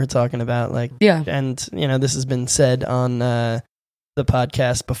Right. we were talking about. Like, Yeah. and you know, this has been said on the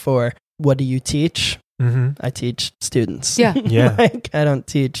podcast before. What do you teach? I teach students. Yeah. Yeah. Like, I don't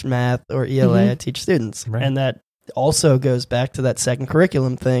teach math or ELA. Mhm. I teach students. Right. And that also goes back to that second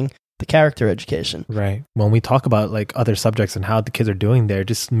curriculum thing, the character education. Right. When we talk about like other subjects and how the kids are doing there, it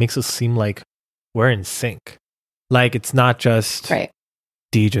just makes us seem like we're in sync. Like it's not just Right.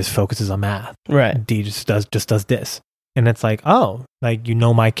 D just focuses on math. Right. D just does this. And it's like, oh, like you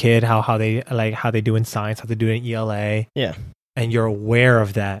know my kid, how they do in science, how they do in ELA. Yeah. And you're aware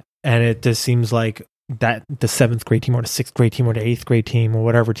of that. And it just seems like that the 7th grade team or the 6th grade team or the 8th grade team or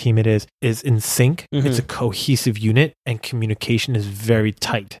whatever team it is in sync. Mhm. It's a cohesive unit and communication is very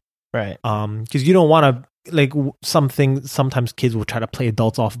tight. Right. Because you don't want to like sometimes kids will try to play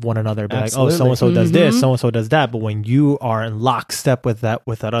adults off of one another, be Absolutely. like, oh, so and so does this, Mhm. so and so does that. But when you are in lockstep with that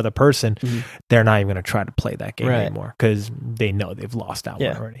other person, Mhm. they're not even going to try to play that game Right. anymore because they know they've lost that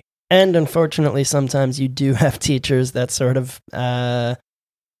Yeah. one already. And unfortunately, sometimes you do have teachers that sort of,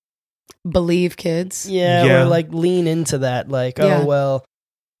 Believe kids. Yeah. or like lean into that. Like, Yeah. oh, well,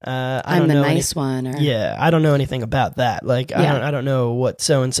 I I'm don't the know nice one. Or, Yeah, I don't know anything about that. Like, Yeah. I don't know what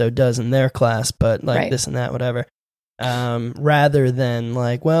so and so does in their class, but like Right. this and that, whatever. Rather than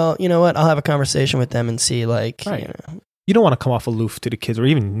like, well, you know what? I'll have a conversation with them and see, like, Right. you know, You don't want to come off aloof to the kids or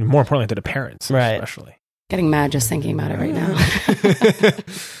even more importantly to the parents, Right. especially. Getting mad just thinking about it right now.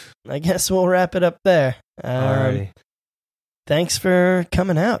 I guess we'll wrap it up there. Alrighty. Thanks for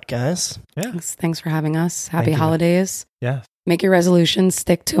coming out, guys. Yeah. Thanks for having us. Happy you. holidays. Yeah. Make your resolutions,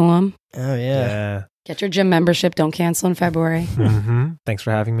 stick to them. Oh yeah. Yeah. Get your gym membership. Don't cancel in February. Thanks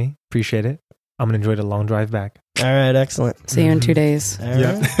for having me. Appreciate it. I'm going to enjoy the long drive back. All right, excellent. See you in 2 days. All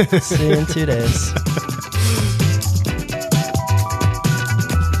right. See you in 2 days.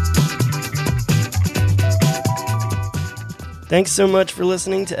 Thanks so much for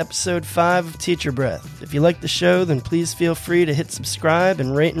listening to episode 5 of Teacher Breath. If you like the show, then please feel free to hit subscribe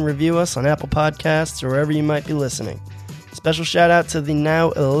and rate and review us on Apple Podcasts or wherever you might be listening. Special shout out to the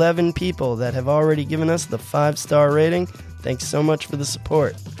now 11 people that have already given us the 5-star rating. Thanks so much for the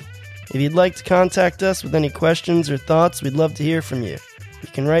support. If you'd like to contact us with any questions or thoughts, we'd love to hear from you. You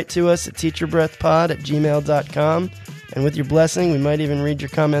can write to us at teacherbreathpod@gmail.com, and with your blessing, we might even read your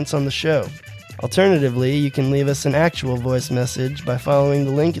comments on the show. Alternatively, you can leave us an actual voice message by following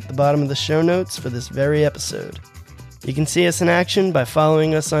the link at the bottom of the show notes for this very episode. You can see us in action by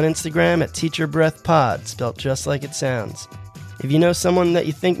following us on Instagram at teacherbreathpod, spelt just like it sounds. If you know someone that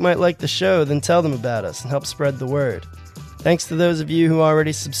you think might like the show, then tell them about us and help spread the word. Thanks to those of you who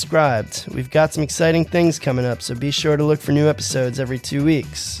already subscribed. We've got some exciting things coming up, so be sure to look for new episodes every 2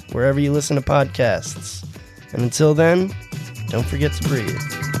 weeks, wherever you listen to podcasts. And until then, don't forget to breathe.